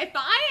tell you, if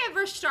I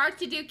ever start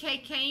to do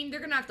cocaine, they're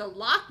going to have to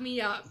lock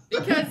me up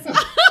because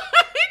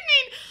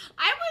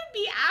I would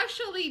be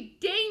actually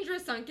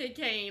dangerous on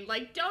cocaine.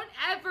 Like, don't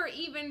ever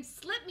even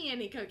slip me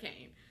any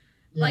cocaine.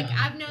 Yeah. Like,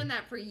 I've known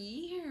that for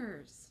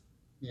years.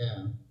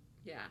 Yeah.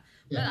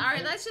 But all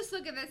right, let's just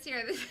look at this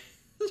here. This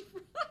is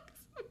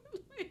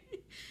approximately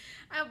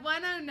at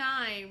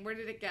 109. Where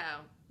did it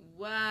go?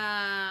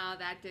 Wow,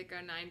 that did go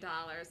 $9.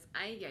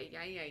 I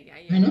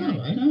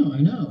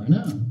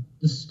know.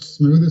 Just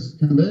smooth as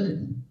can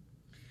be.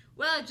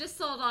 Well, it just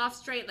sold off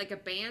straight like a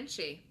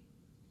banshee.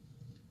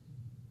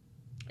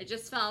 It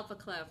just fell off a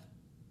cliff.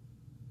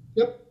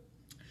 Yep.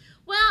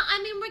 Well, I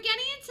mean, we're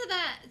getting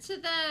into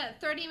the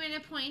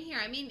 30-minute point here.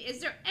 I mean, is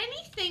there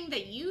anything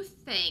that you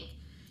think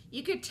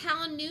you could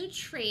tell new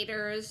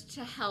traders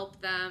to help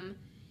them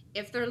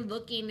if they're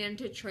looking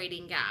into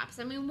trading gaps?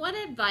 I mean, what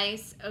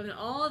advice in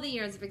all the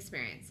years of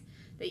experience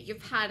that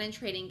you've had in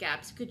trading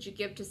gaps could you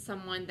give to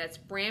someone that's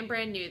brand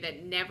new,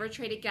 that never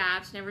traded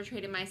gaps, never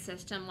traded my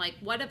system? Like,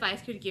 what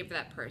advice could you give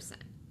that person?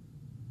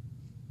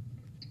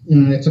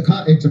 It's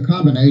a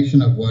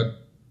combination of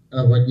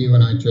what you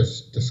and I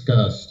just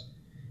discussed.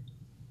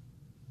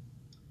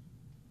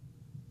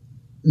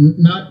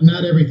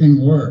 Not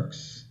everything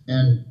works,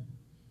 and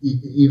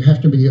you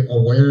have to be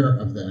aware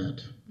of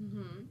that.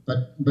 Mm-hmm.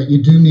 But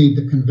you do need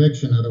the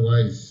conviction,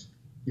 otherwise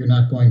you're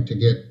not going to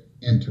get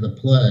into the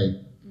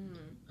play. Mm-hmm.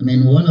 I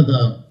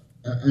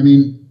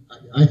mean,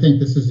 I think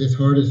this is as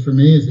hard as for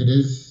me as it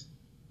is,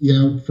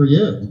 for you,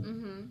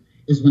 mm-hmm.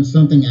 is when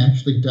something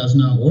actually does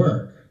not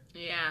work.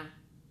 Yeah.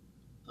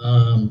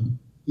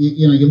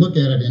 You look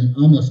at it in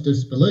almost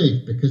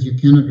disbelief because you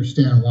can't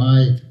understand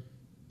why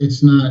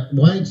it's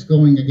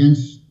going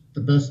against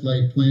the best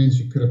laid plans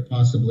you could have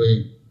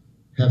possibly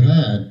have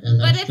had. And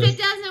but if it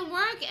doesn't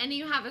work and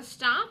you have a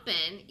stop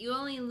in, you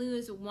only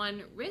lose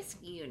one risk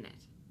unit.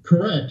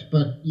 Correct,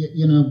 but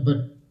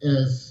but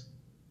as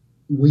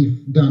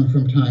we've done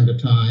from time to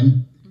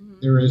time, mm-hmm.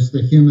 there is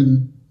the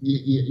human,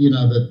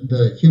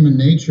 the human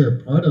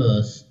nature part of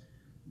us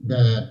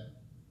that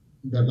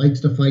likes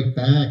to fight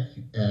back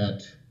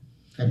at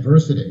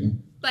adversity.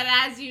 But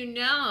as you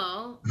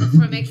know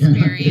from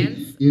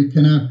experience, you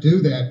cannot do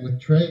that with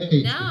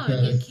trades. No,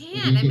 you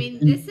can't. I mean,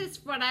 this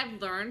is what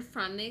I've learned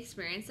from the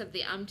experience of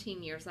the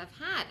umpteen years I've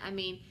had. I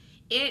mean,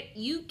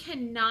 you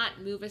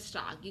cannot move a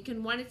stock. You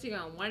can want it to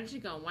go, want it to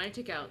go, want it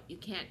to go. You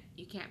can't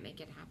make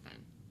it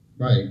happen.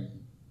 Right,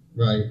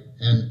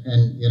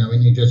 and you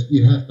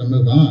have to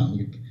move on.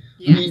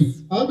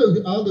 Yes. I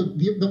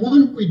mean, the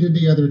one we did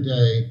the other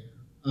day,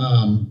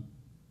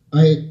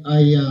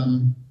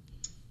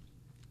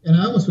 and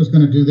I almost was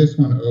going to do this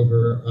one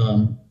over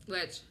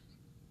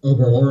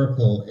over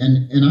Oracle,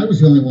 and I was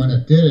the only one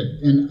that did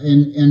it. And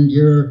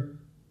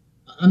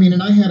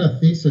I had a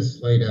thesis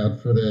laid out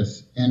for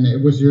this, and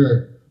it was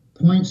your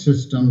point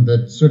system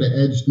that sort of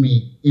edged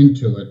me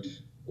into it,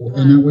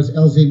 and it was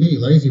LZB,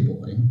 Lazy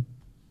Boy.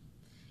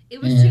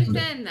 It was too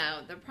thin,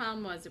 though. The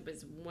problem was it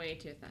was way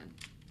too thin.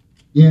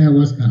 Yeah, it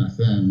was kind of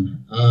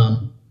thin.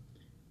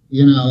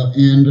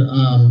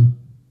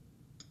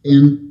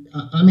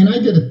 I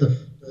did it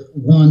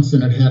once,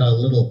 and it had a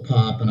little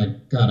pop, and I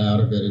got out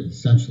of it. It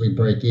essentially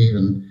break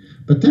even.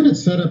 But then it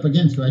set up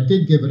again, so I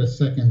did give it a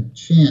second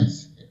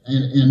chance,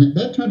 and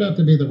that turned out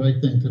to be the right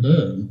thing to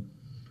do.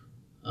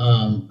 I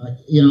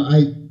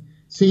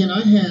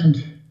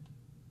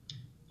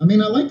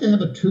like to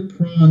have a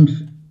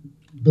two-pronged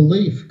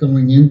belief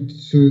going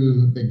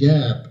into the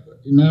gap.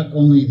 Not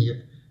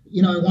only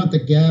I want the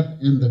gap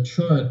and the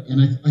chart,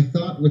 and I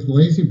thought with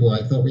Lazy Boy,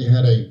 I thought we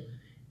had a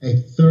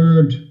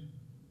third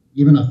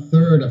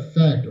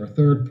effect or a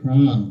third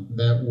prong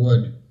that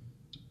would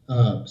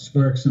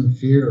spark some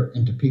fear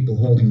into people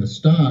holding the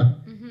stock.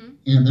 Mm-hmm.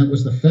 And that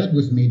was the Fed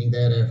was meeting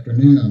that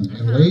afternoon. Uh-huh.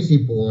 And Lazy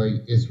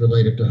Boy is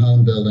related to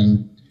home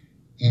building.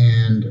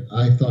 And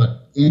I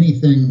thought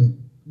anything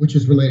which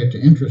is related to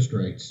interest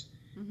rates.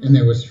 Mm-hmm. And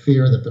there was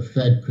fear that the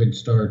Fed could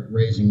start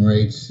raising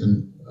rates,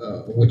 and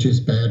which is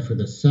bad for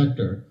this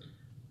sector.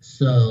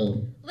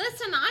 So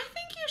listen, I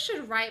think you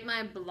should write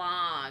my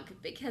blog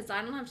because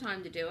I don't have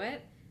time to do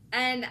it.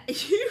 And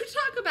you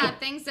talk about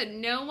things that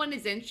no one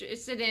is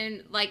interested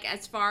in, like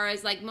as far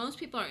as like most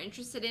people are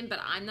interested in, but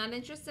I'm not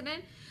interested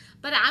in.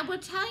 But I will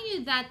tell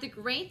you that the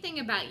great thing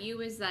about you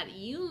is that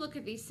you look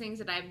at these things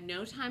that I have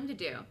no time to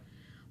do.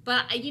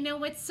 But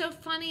what's so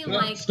funny,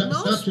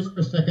 stop just for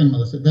a second,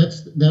 Melissa.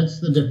 That's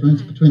the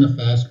difference between a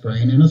fast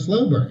brain and a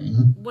slow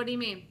brain. What do you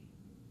mean?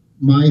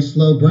 My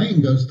slow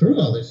brain goes through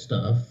all this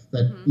stuff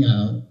that,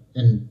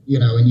 and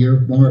you're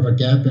more of a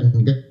gap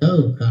and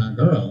go kind of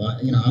girl.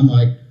 I'm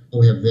like, oh,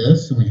 we have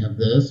this, and we have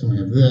this, and we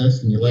have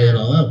this, and you lay it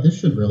all out. This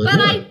should really work.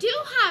 But I do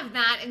have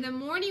that in the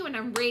morning when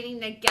I'm reading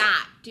the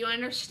gap. Do you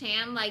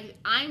understand? Like,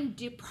 I'm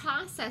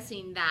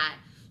processing that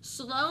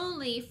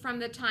slowly from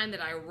the time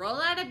that I roll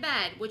out of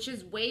bed, which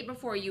is way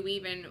before you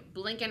even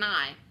blink an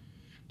eye.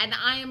 And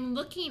I am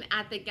looking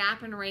at the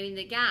gap and rating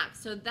the gap.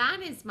 So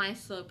that is my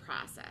slow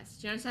process.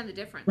 Do you understand the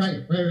difference?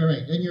 Right.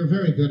 And you're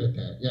very good at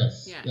that.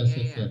 Yes. Yes.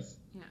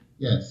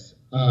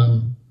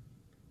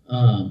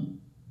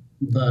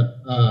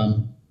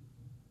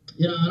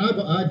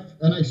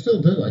 And I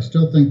still do. I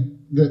still think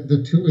that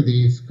the two of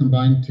these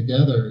combined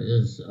together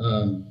is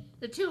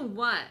the two of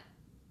what?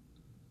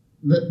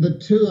 The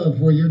two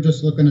of where you're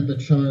just looking at the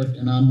chart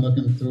and I'm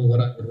looking through what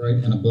I would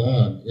write in a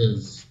blog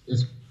is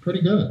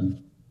pretty good.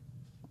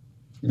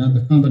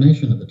 The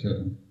combination of the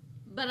two.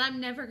 But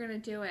I'm never going to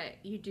do it.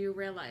 You do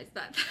realize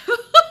that.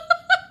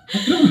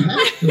 I don't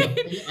have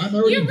to. I'm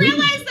already. You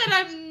realize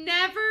that I'm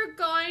never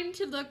going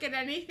to look at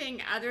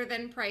anything other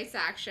than price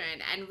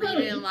action and read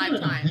it in live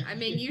time. I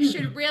mean, you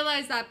should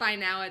realize that by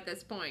now at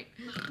this point.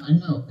 I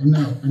know.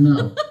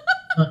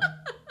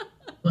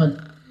 but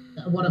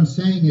what I'm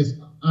saying is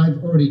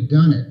I've already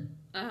done it.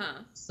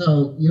 Uh-huh.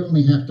 So you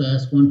only have to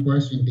ask one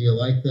question, do you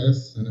like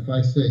this? And if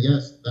I say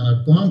yes, then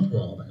I've gone through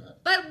all that.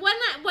 But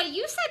what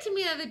you said to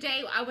other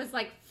day, I was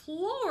like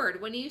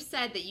floored when you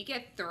said that you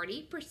get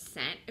 30%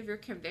 of your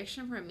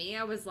conviction from me.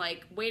 I was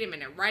like, wait a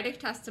minute, write a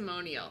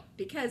testimonial,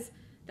 because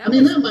I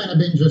mean, that might have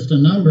been just a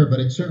number, but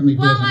it certainly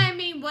well, doesn't. I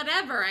mean,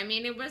 whatever. I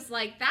mean, it was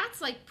like,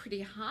 that's like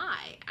pretty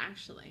high,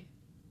 actually.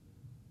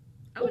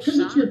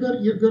 Because you're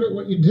good at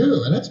what you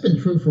do, and that's been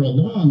true for a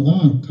long,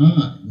 long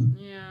time.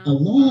 Yeah. A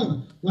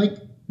long, like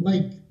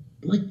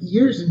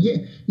years and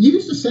years. You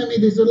used to send me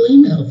these little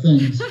email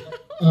things.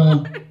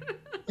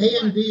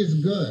 AMD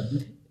is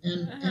good,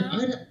 and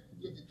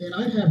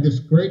I'd have this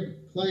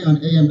great play on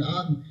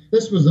AMD.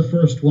 This was the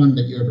first one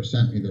that you ever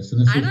sent me this,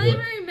 and this I is don't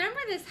even remember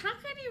this. How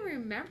can you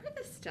remember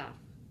this stuff?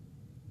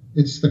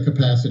 It's the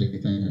capacity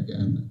thing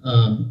again.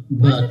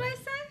 What did I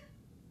say?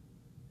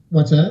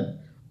 What's that?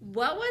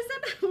 What was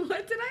it?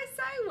 What did I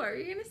say? What were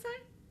you gonna say?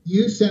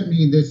 You sent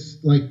me this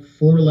like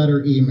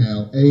 4-letter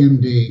email.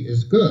 AMD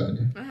is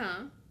good.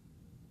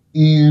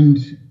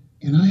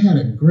 And I had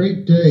a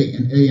great day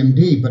in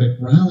AMD, but it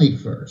rallied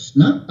first.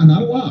 Not a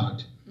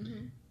lot.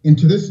 Mm-hmm. And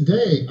to this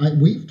day,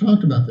 we've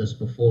talked about this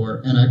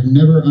before, and I've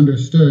never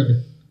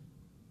understood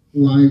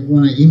why,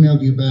 when I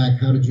emailed you back,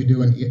 how did you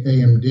do in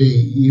AMD,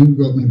 you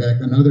wrote me back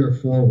another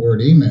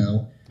 4-word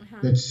email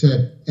that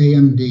said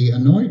AMD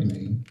annoyed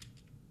me.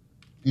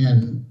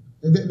 And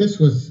this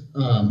was,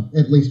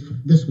 at least,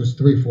 this was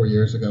 3-4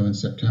 years ago in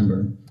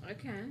September.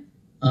 Okay.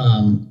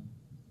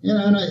 You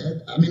know, and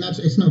I mean,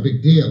 it's no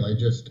big deal. I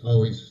just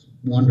always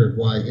wondered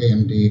why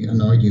AMD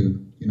annoyed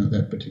you, you know,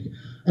 that particular.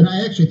 And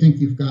I actually think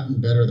you've gotten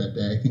better that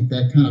day. I think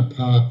that kind of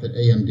pop that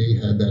AMD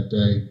had that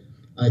day,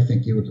 I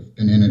think you would have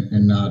been in it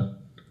and not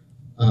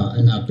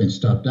been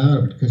stopped out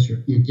of it, because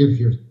you give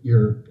your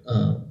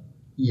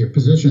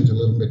positions a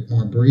little bit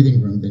more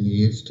breathing room than you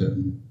used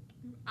to.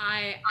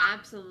 I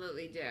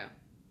absolutely do.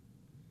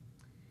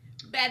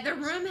 But the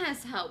room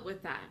has helped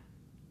with that.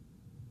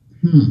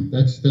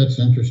 That's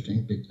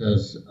interesting,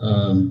 because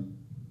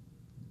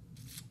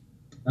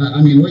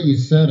I mean, what you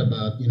said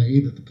about, you know,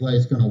 either the play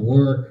is going to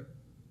work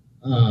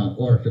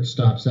or if it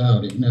stops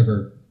out, it will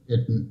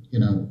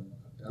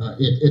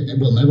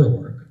never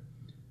work.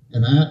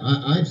 And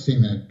I've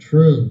seen that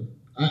true.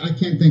 I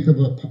can't think of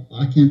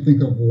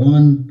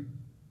one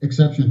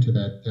exception to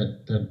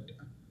that.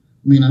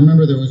 I mean, I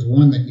remember there was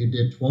one that you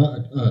did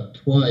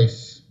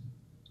twice,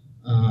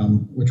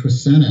 which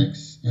was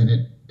Senex,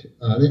 and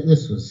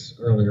this was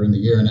earlier in the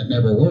year, and it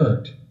never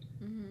worked.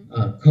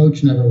 Mm-hmm.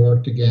 Coach never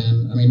worked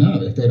again. I mean,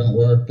 no, if they don't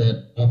work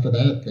off of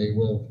that, they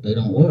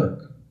don't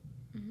work.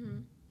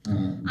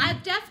 Mm-hmm.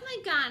 I've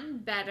definitely gotten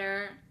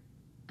better.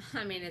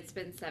 I mean, it's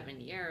been 7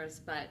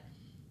 years, but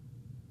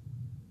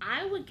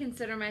I would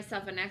consider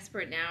myself an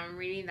expert now in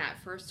reading that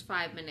first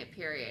 5-minute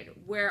period,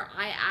 where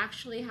I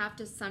actually have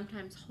to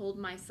sometimes hold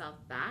myself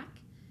back,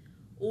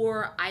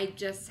 or I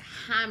just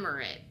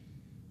hammer it.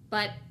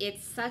 But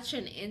it's such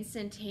an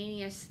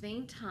instantaneous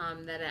thing,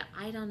 Tom, that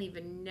I don't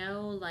even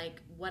know,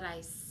 like, what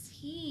I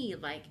see.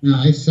 Like, no,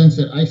 I sense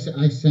it. I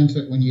sense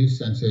it when you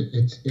sense it.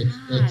 It's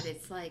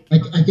like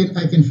I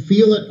can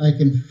feel it. I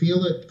can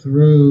feel it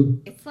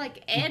through. It's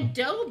like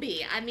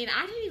Adobe. I mean,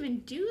 I didn't even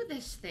do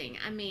this thing.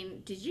 I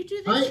mean, did you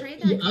do this trade?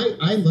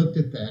 I looked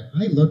at that.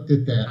 I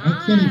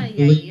can't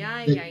believe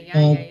they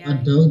called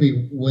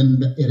Adobe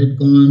when it had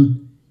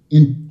gone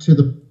into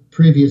the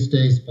previous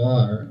day's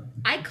bar.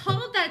 I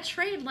called that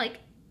trade like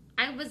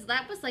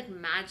that was like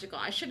magical.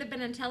 I should have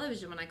been on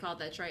television when I called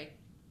that trade.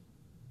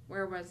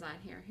 Where was I?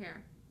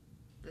 Here.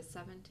 The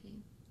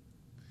 17th.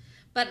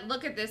 But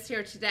look at this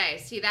here today.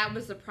 See, that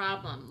was the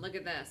problem. Look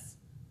at this.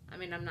 I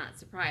mean, I'm not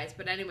surprised.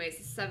 But anyways,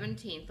 the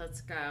 17th. Let's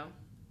go.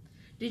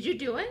 Did you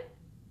do it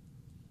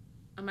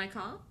on my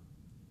call?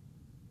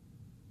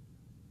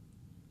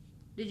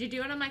 Did you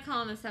do it on my call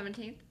on the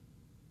 17th?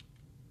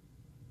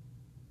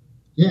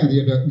 Yeah,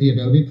 the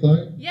Adobe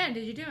play. Yeah,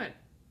 did you do it?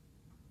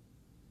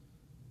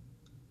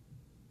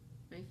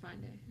 Let me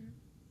find it here.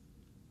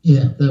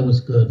 Yeah, that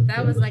was good.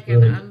 That was like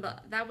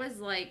that was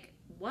like,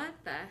 what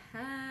the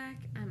heck?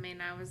 I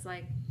mean, I was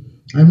like,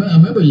 I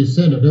remember you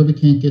said Adobe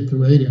can't get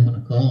through 80. I'm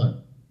going to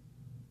call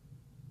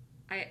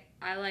it.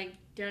 I like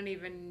don't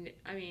even.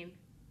 I mean,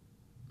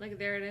 like,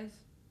 there it is.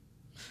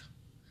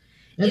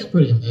 That's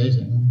pretty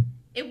amazing.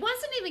 It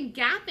wasn't even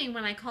gapping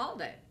when I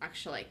called it,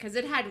 actually, because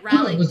it had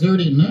rallied. No, it was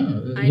already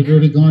It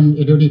already gone.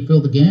 It already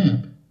filled the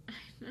gap. I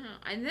know,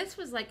 and this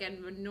was like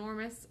an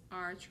enormous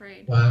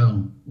trade.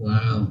 Wow.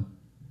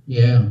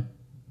 Yeah.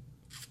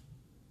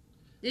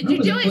 Did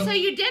you do it? So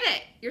you did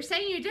it. You're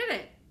saying you did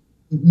it.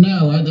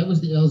 No, that was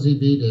the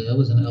LZB day. That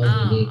was an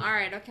LZB. Oh, all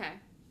right, okay.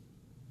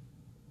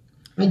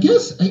 I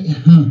guess,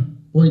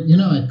 boy, you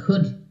know, I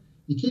could.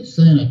 You keep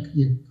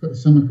saying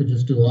someone could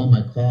just do all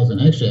my calls, and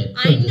actually,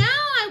 I could. I know.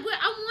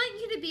 I want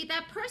you to be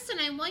that person.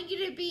 I want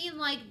you to be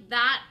like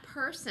that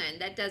person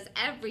that does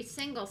every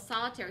single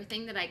solitary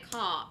thing that I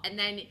call, and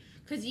then.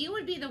 Because you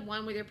would be the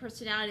one with your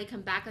personality to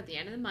come back at the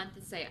end of the month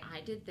and say,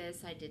 I did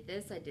this, I did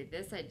this, I did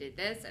this, I did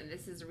this, and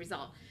this is the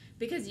result.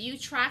 Because you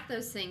track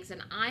those things,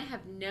 and I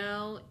have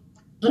no...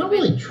 I don't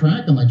really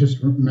track them. I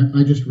just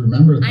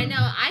remember them. I know.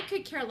 I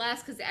could care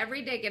less, because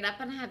every day I get up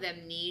and I have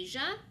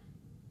amnesia.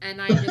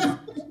 And I just I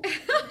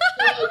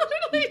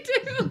literally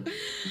do.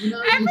 You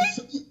know, Every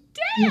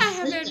day you I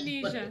have say that,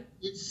 amnesia. but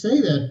you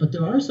say that, but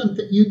there are some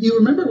you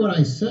remember what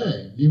I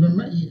say. You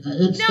remember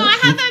it's No, I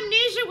have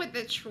amnesia with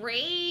the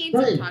trades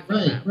I'm talking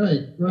about.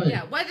 Right.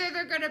 Yeah, whether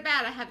they're good or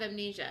bad, I have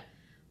amnesia.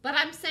 But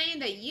I'm saying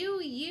that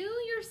you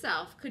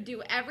yourself could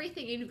do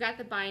everything, and you've got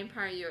the buying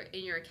power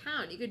in your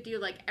account. You could do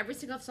like every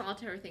single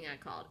solitary thing I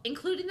called,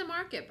 including the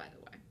market, by the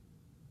way.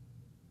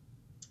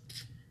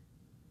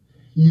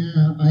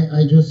 Yeah,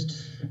 I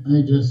just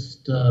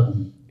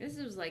This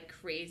is like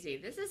crazy.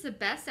 This is the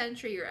best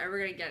entry you're ever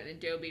going to get in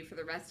Adobe for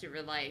the rest of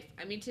your life.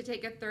 I mean, to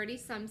take a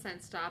 30-some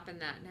cent stop in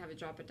that and have it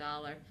drop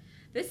 $1.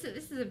 This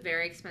is a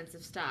very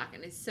expensive stock,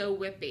 and it's so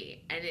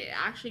whippy, and it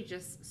actually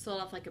just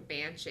sold off like a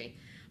banshee.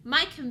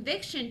 My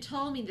conviction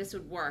told me this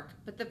would work,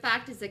 but the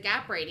fact is the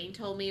gap rating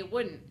told me it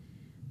wouldn't.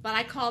 But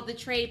I called the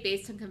trade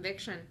based on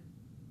conviction.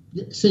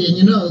 see, and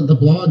you know the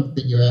blog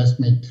that you asked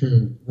me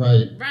to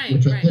write,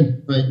 which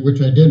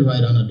I did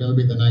write on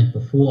Adobe the night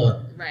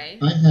before. Right.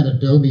 I had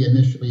Adobe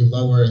initially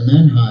lower and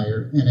then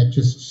higher, and it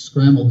just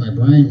scrambled my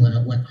brain when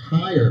it went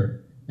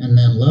higher and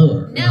then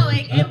lower. No,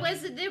 it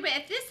was.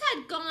 If this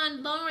had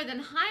gone lower than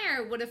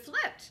higher, it would have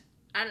flipped.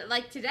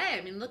 Like today.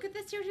 I mean, look at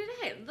this here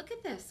today. Look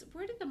at this.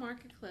 Where did the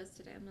market close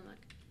today? I'm gonna look.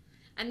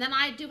 And then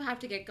I do have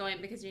to get going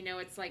because you know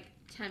it's like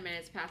 10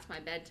 minutes past my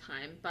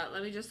bedtime. But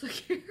let me just look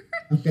here.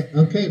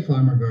 Okay,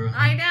 farmer girl.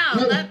 I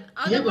know.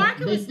 The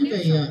market was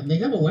neutral. They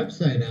have a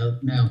website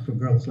out now for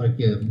girls like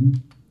you.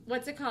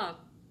 What's it called?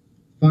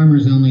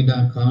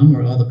 FarmersOnly.com,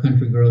 where all the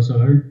country girls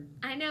are.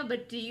 I know,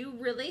 but do you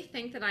really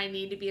think that I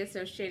need to be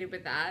associated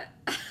with that?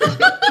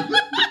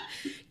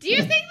 Do you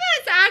think that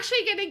it's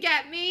actually going to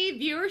get me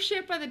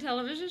viewership on the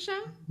television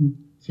show?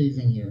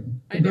 Teasing you.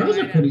 The girls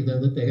are pretty, though,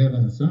 that they have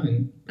on the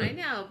site. I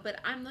know, but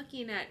I'm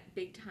looking at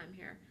big time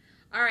here.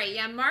 All right,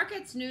 yeah,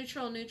 market's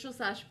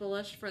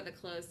neutral/bullish for the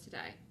close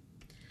today.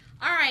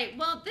 All right,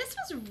 well, this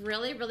was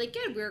really, really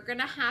good. We're going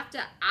to have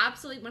to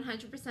absolutely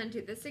 100%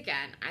 do this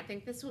again. I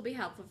think this will be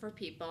helpful for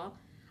people.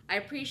 I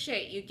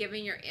appreciate you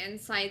giving your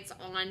insights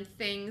on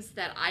things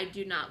that I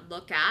do not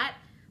look at,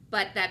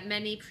 but that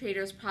many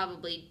traders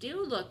probably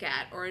do look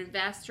at, or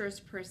investors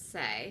per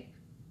se.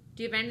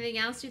 Do you have anything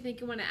else you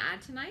think you want to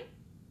add tonight?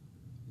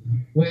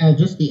 Well,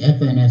 just the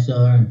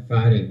FNSR on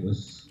Friday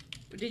was...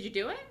 Did you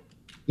do it?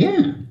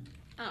 Yeah.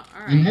 Oh,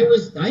 all right. And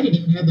I didn't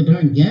even have the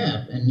darn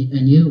gap, and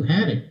you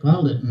had it,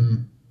 called it,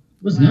 and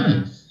it was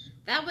nice.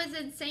 That was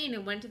insane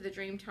and went to the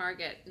dream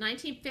target.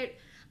 1950.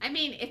 I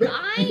mean, if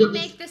I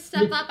make this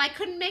stuff up, I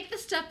couldn't make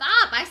this stuff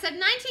up. I said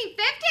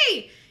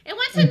 1950. It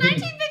went to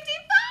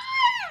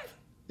 1955.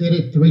 Did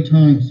it 3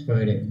 times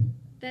Friday.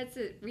 That's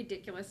a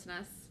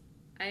ridiculousness.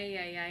 These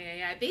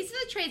are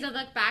the trades I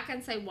look back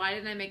and say, why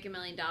didn't I make $1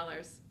 million?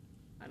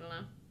 I don't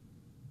know.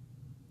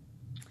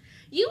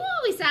 You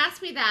always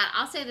ask me that.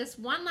 I'll say this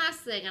one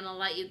last thing and I'll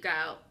let you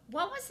go.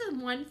 What was the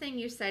one thing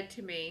you said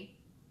to me?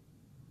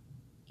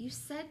 You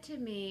said to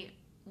me,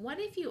 what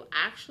if you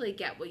actually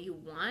get what you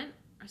want?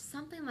 Or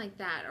something like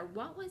that. Or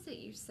what was it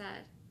you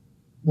said?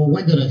 Well,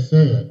 when did I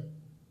say it?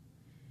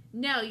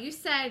 No, you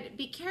said,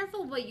 be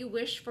careful what you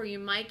wish for. You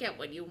might get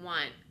what you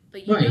want.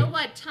 But you know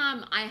what,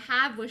 Tom? I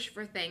have wished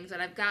for things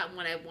and I've gotten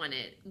what I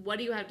wanted. What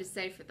do you have to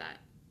say for that?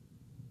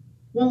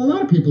 Well, a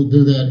lot of people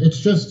do that. It's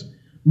just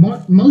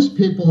most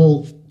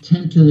people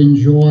tend to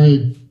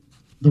enjoy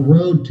the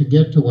road to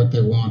get to what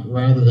they want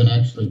rather than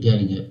actually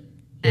getting it.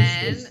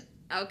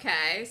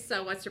 Okay,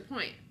 so what's your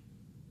point?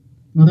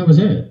 Well, that was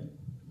it.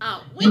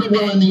 Oh, wait a minute.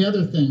 Well, and the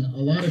other thing, a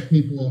lot of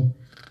people,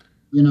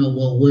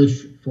 will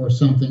wish for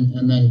something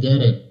and then get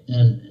it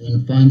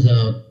and finds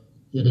out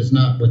it is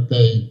not what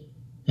they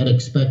had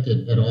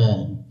expected at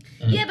all.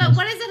 Yeah, but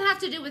what does it have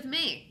to do with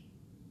me?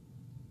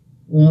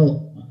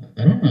 Well,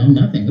 I don't know,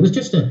 nothing. It was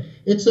just you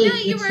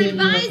were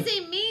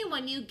advising me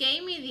when you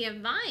gave me the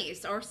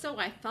advice, or so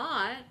I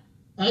thought.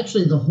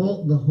 Actually, the whole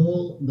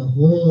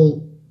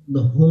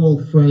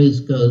phrase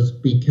goes,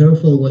 "Be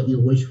careful what you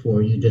wish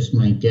for. You just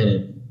might get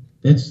it."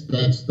 That's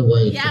the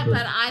way. Yeah,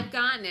 but I've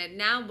gotten it.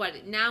 Now what?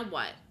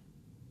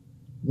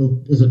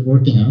 Well, is it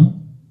working out?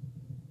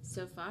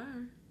 So far.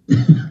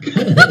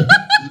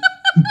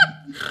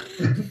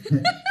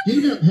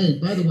 Hey,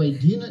 by the way,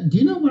 do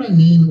you know what I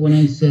mean when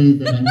I say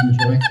that I'm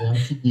enjoying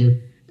watching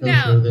you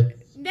go through this?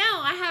 No,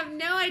 I have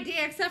no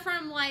idea, except for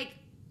I'm like,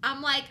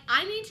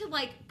 I need to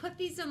put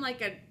these in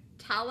a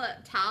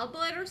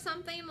tablet or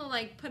something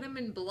to put them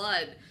in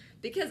blood.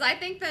 Because I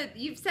think that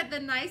you've said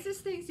the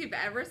nicest things you've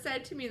ever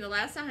said to me in the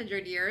last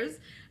 100 years.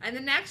 And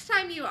the next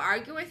time you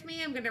argue with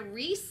me, I'm going to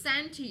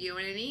resend to you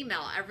in an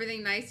email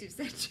everything nice you've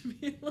said to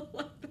me.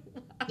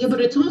 Yeah,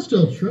 but it's all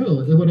still true.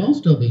 It would all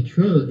still be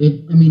true.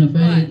 If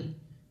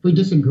we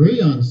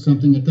disagree on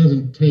something, it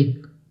doesn't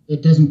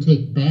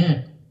take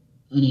back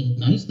any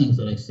nice things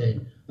that I say.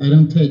 I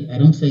don't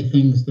say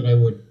things that I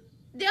would.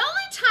 The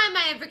only time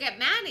I ever get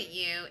mad at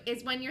you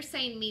is when you're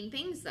saying mean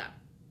things, though.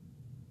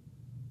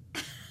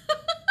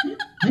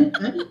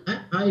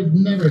 I've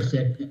never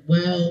said.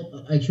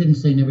 Well, I shouldn't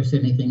say never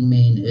said anything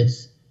mean.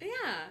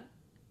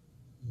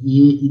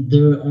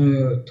 there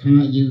are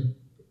times you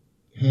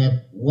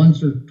have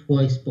once or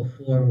twice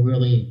before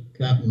really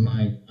gotten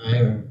my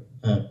ire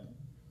up.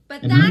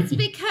 But And that's then,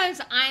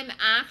 because I'm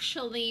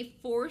actually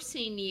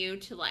forcing you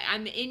to, like,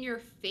 I'm in your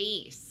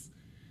face.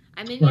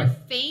 I'm in your right.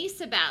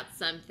 face about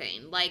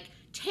something. Like,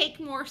 take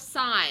more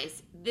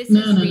size. This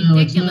No, is no, no, it's not.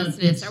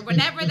 ridiculousness, or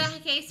whatever the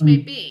case may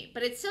Um, be.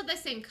 But it's still the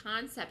same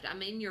concept.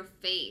 I'm in your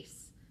face.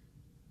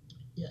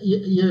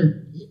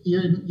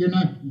 you're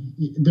not.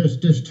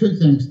 There's two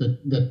things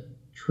that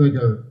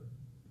trigger.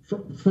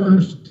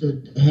 First,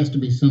 it has to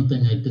be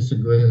something I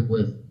disagree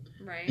with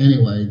Right?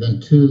 anyway. Then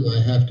two,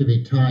 I have to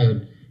be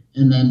tired,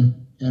 and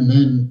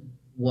then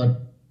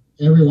what?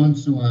 Every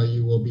once in a while,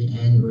 you will be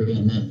angry,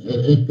 and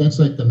that's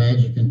like the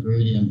magic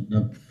ingredient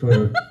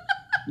for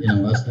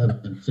us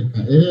having a sick.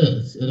 It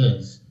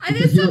is I think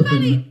because it's you so have been.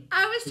 funny.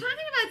 I was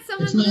talking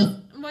about It's someone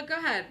not. this. What? Go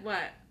ahead.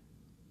 What?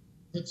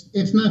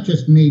 It's not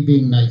just me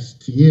being nice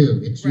to you.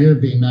 It's Right. you're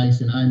being nice,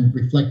 and I'm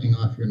reflecting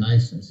off your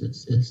niceness.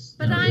 It's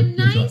But I'm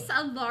nice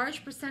a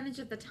large percentage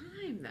of the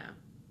time, though.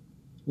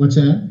 what's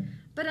that?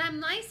 But I'm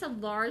nice a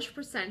large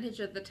percentage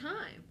of the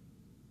time.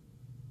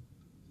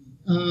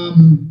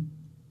 Um,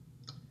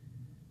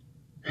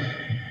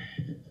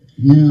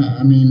 yeah,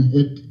 I mean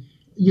it.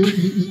 You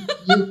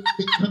become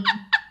you have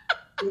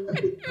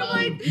You're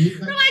like, become you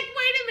have, wait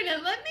a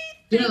minute. Let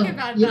me think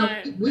about you know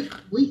that.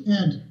 we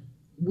had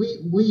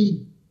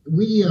we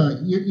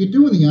you're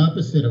doing the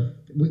opposite of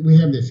we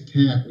have this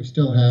cat. We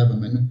still have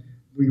him, and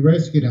we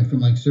rescued him from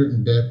like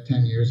certain death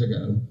 10 years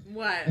ago.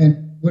 What?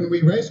 And when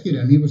we rescued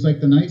him, he was like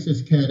the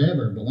nicest cat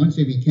ever. But once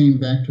he became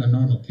back to a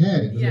normal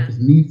cat, he was like Yeah. as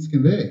neat as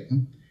can be.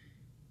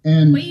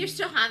 And Wait, you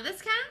still have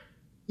this cat?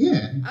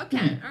 yeah, Okay,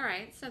 yeah. all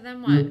right. So then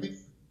My what?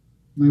 wife,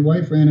 my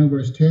wife ran over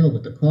his tail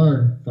with the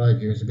car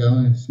 5 years ago,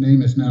 and his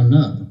name is now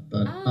Nub.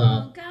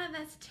 Oh God,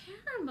 that's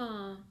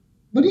terrible.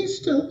 But he's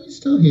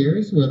still here.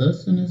 He's with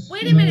us, and is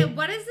Wait a minute.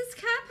 What does this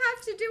cat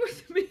have to do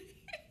with me?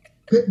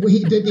 well,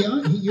 he did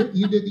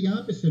you did the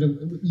opposite of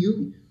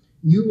you.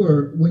 You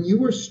were when you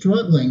were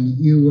struggling,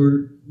 you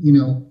were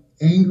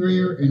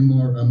angrier and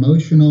more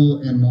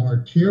emotional and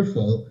more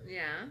tearful.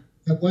 Yeah.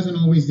 That wasn't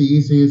always the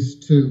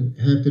easiest to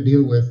have to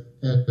deal with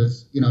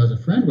as a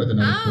friend with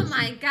another Oh person.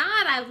 my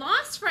God, I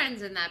lost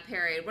friends in that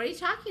period. What are you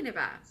talking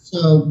about?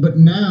 So, but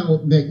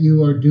now that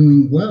you are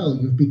doing well,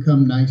 you've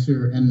become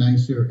nicer and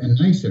nicer and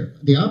nicer.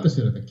 The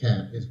opposite of a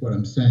cat is what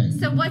I'm saying.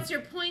 So what's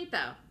your point,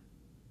 though?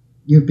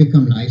 You've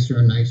become nicer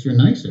and nicer and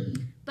nicer.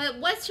 But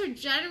what's the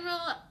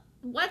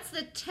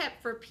tip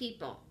for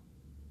people?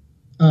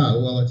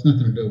 Well, it's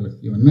nothing to do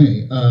with you and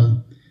me.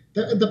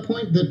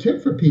 The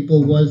tip for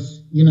people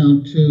was,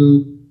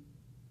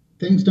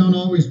 things don't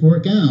always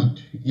work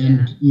out, and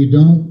Yeah. you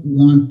don't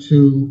want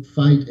to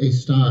fight a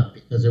stock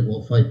because it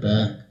will fight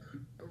back.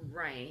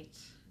 Right.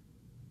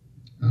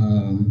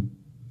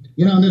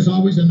 There's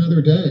always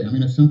another day. I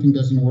mean, if something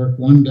doesn't work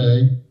one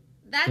day,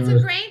 That's a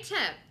great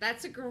tip.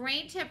 That's a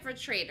great tip for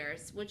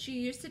traders, which you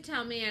used to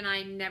tell me, and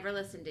I never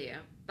listened to you.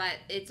 But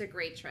it's a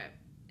great tip.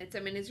 It's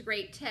a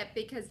great tip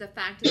because the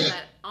fact is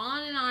that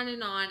on and on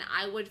and on,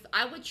 I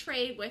would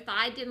trade if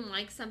I didn't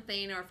like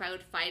something or if I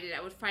would fight it.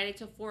 I would fight it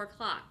till 4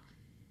 o'clock,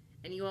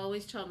 and you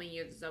always told me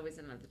there's always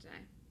another day.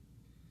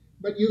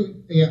 but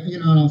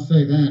and I'll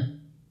say that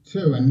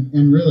too.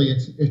 And really,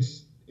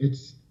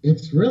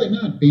 it's really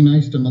not be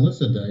nice to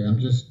Melissa Day. I'm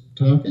just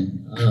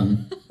talking.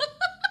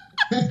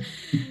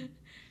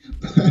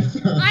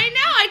 I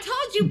know. I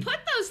told you put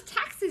those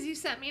texts you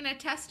sent me in a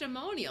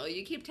testimonial.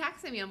 You keep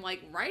texting me. I'm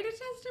like, write a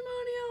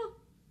testimonial.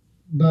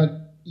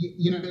 But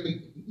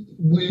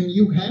when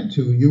you had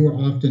to, you were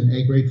often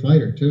a great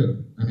fighter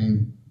too. I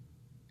mean,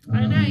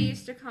 I know. You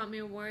used to call me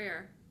a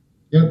warrior.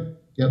 Yep.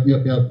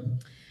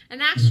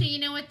 And actually, you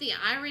know what the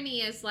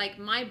irony is? Like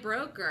my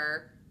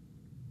broker,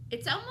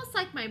 it's almost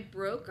like my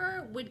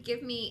broker would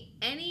give me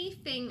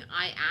anything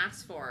I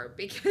ask for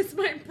because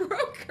my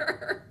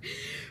broker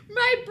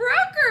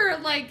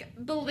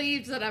like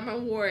believes that I'm a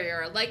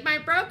warrior. Like my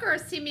broker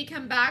has seen me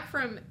come back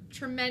from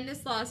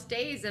tremendous lost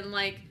days and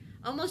like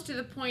almost to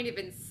the point of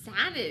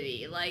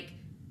insanity. Like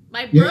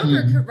my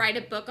broker could write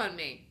a book on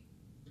me.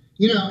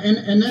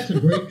 And that's a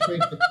great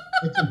trait.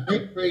 It's a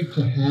great trait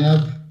to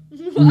have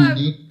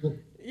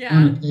Yeah.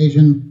 on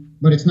occasion,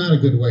 but it's not a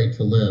good way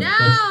to live.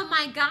 No,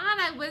 my God,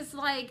 I was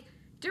like,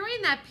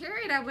 during that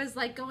period, I was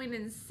like going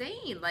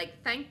insane.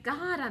 Like, thank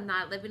God I'm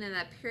not living in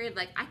that period.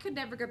 Like, I could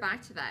never go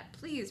back to that.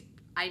 Please,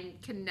 I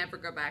can never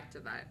go back to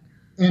that.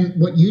 And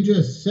what you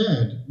just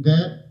said,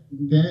 that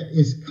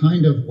is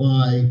kind of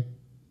why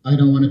I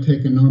don't want to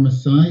take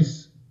enormous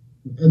size.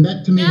 And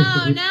that to me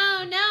is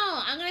No.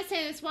 I'm going to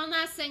say this just one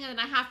last thing and then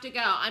I have to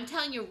go. I'm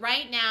telling you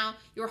right now,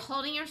 you're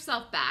holding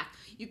yourself back.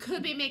 You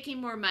could be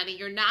making more money.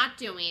 You're not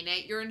doing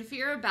it. You're in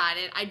fear about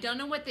it. I don't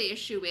know what the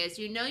issue is.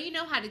 You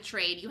know how to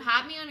trade. You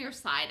have me on your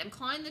side. I'm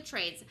calling the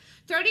trades.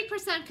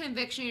 30%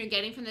 conviction you're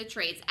getting from the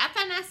trades.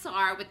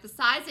 FNSR with the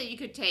size that you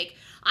could take.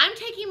 I'm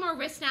taking more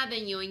risk now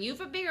than you, and you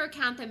have a bigger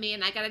account than me,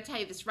 and I got to tell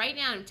you this right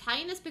now. I'm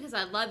telling you this because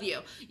I love you.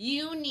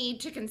 You need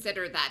to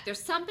consider that.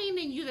 There's something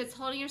in you that's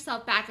holding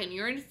yourself back, and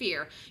you're in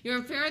fear. You're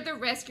in fear of the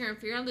risk. You're in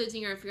fear of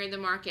losing. You're in fear of the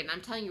market. And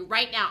I'm telling you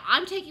right now,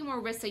 I'm taking more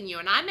risk than you,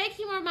 and I'm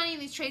making more money in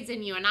these trades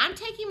than you, and I'm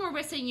taking more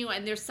risk than you,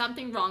 and there's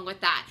something wrong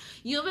with that.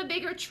 You have a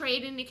bigger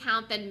trading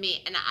account than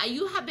me, and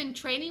you have been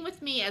trading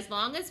with me as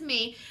long as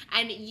me,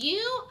 and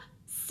you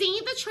see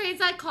the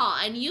trades I call,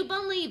 and you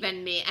believe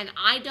in me, and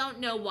I don't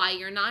know why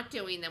you're not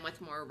doing them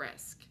with more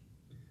risk.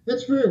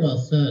 That's very well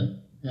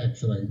said,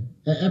 actually.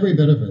 Every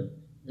bit of it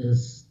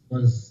was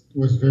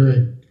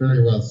very,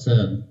 very well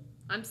said.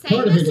 I'm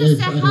saying this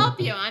just to help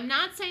you. I'm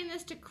not saying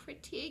this to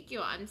critique you.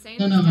 I'm saying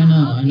this to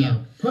help you.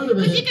 Part of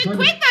it because you could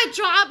quit that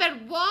job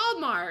at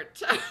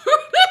Walmart.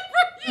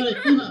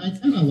 I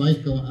kind of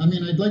like going. I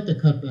mean, I'd like to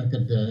cut back a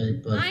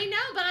day, but I know,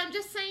 but I'm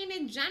just saying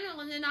in general,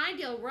 in an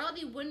ideal world,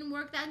 you wouldn't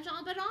work that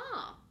job at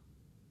all.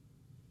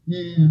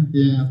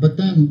 Yeah, but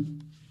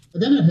then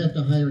I'd have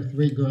to hire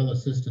 3 girl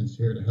assistants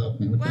here to help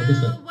me. Which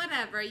well,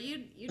 whatever.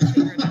 You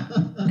figure it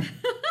out.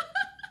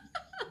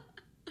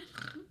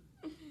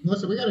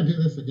 Melissa, we got to do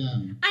this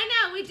again. I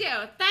know, we do.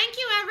 Thank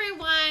you,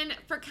 everyone,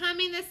 for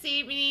coming this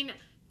evening.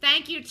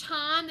 Thank you,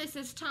 Tom. This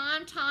is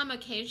Tom. Tom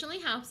occasionally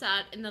helps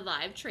out in the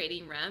live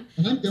trading room.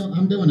 And I'm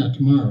doing that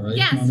tomorrow, right?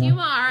 Yes, you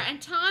are.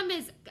 And Tom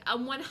is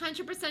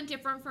 100%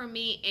 different from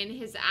me in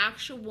his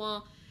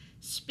actual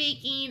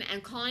speaking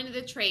and calling to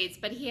the trades,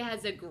 but he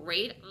has a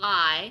great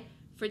eye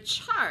for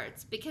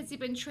charts because he's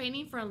been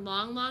trading for a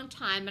long, long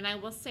time. And I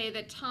will say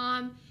that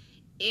Tom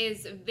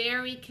is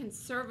very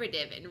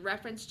conservative in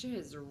reference to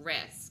his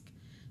risk.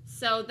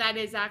 So that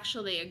is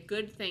actually a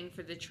good thing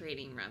for the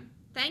trading room.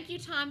 Thank you,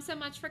 Tom, so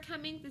much for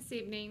coming this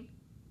evening.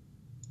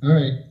 All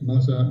right,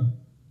 Melissa.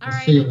 All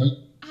right. See you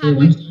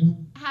Wednesday.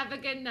 Have a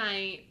good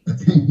night.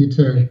 You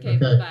too. Okay,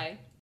 bye-bye.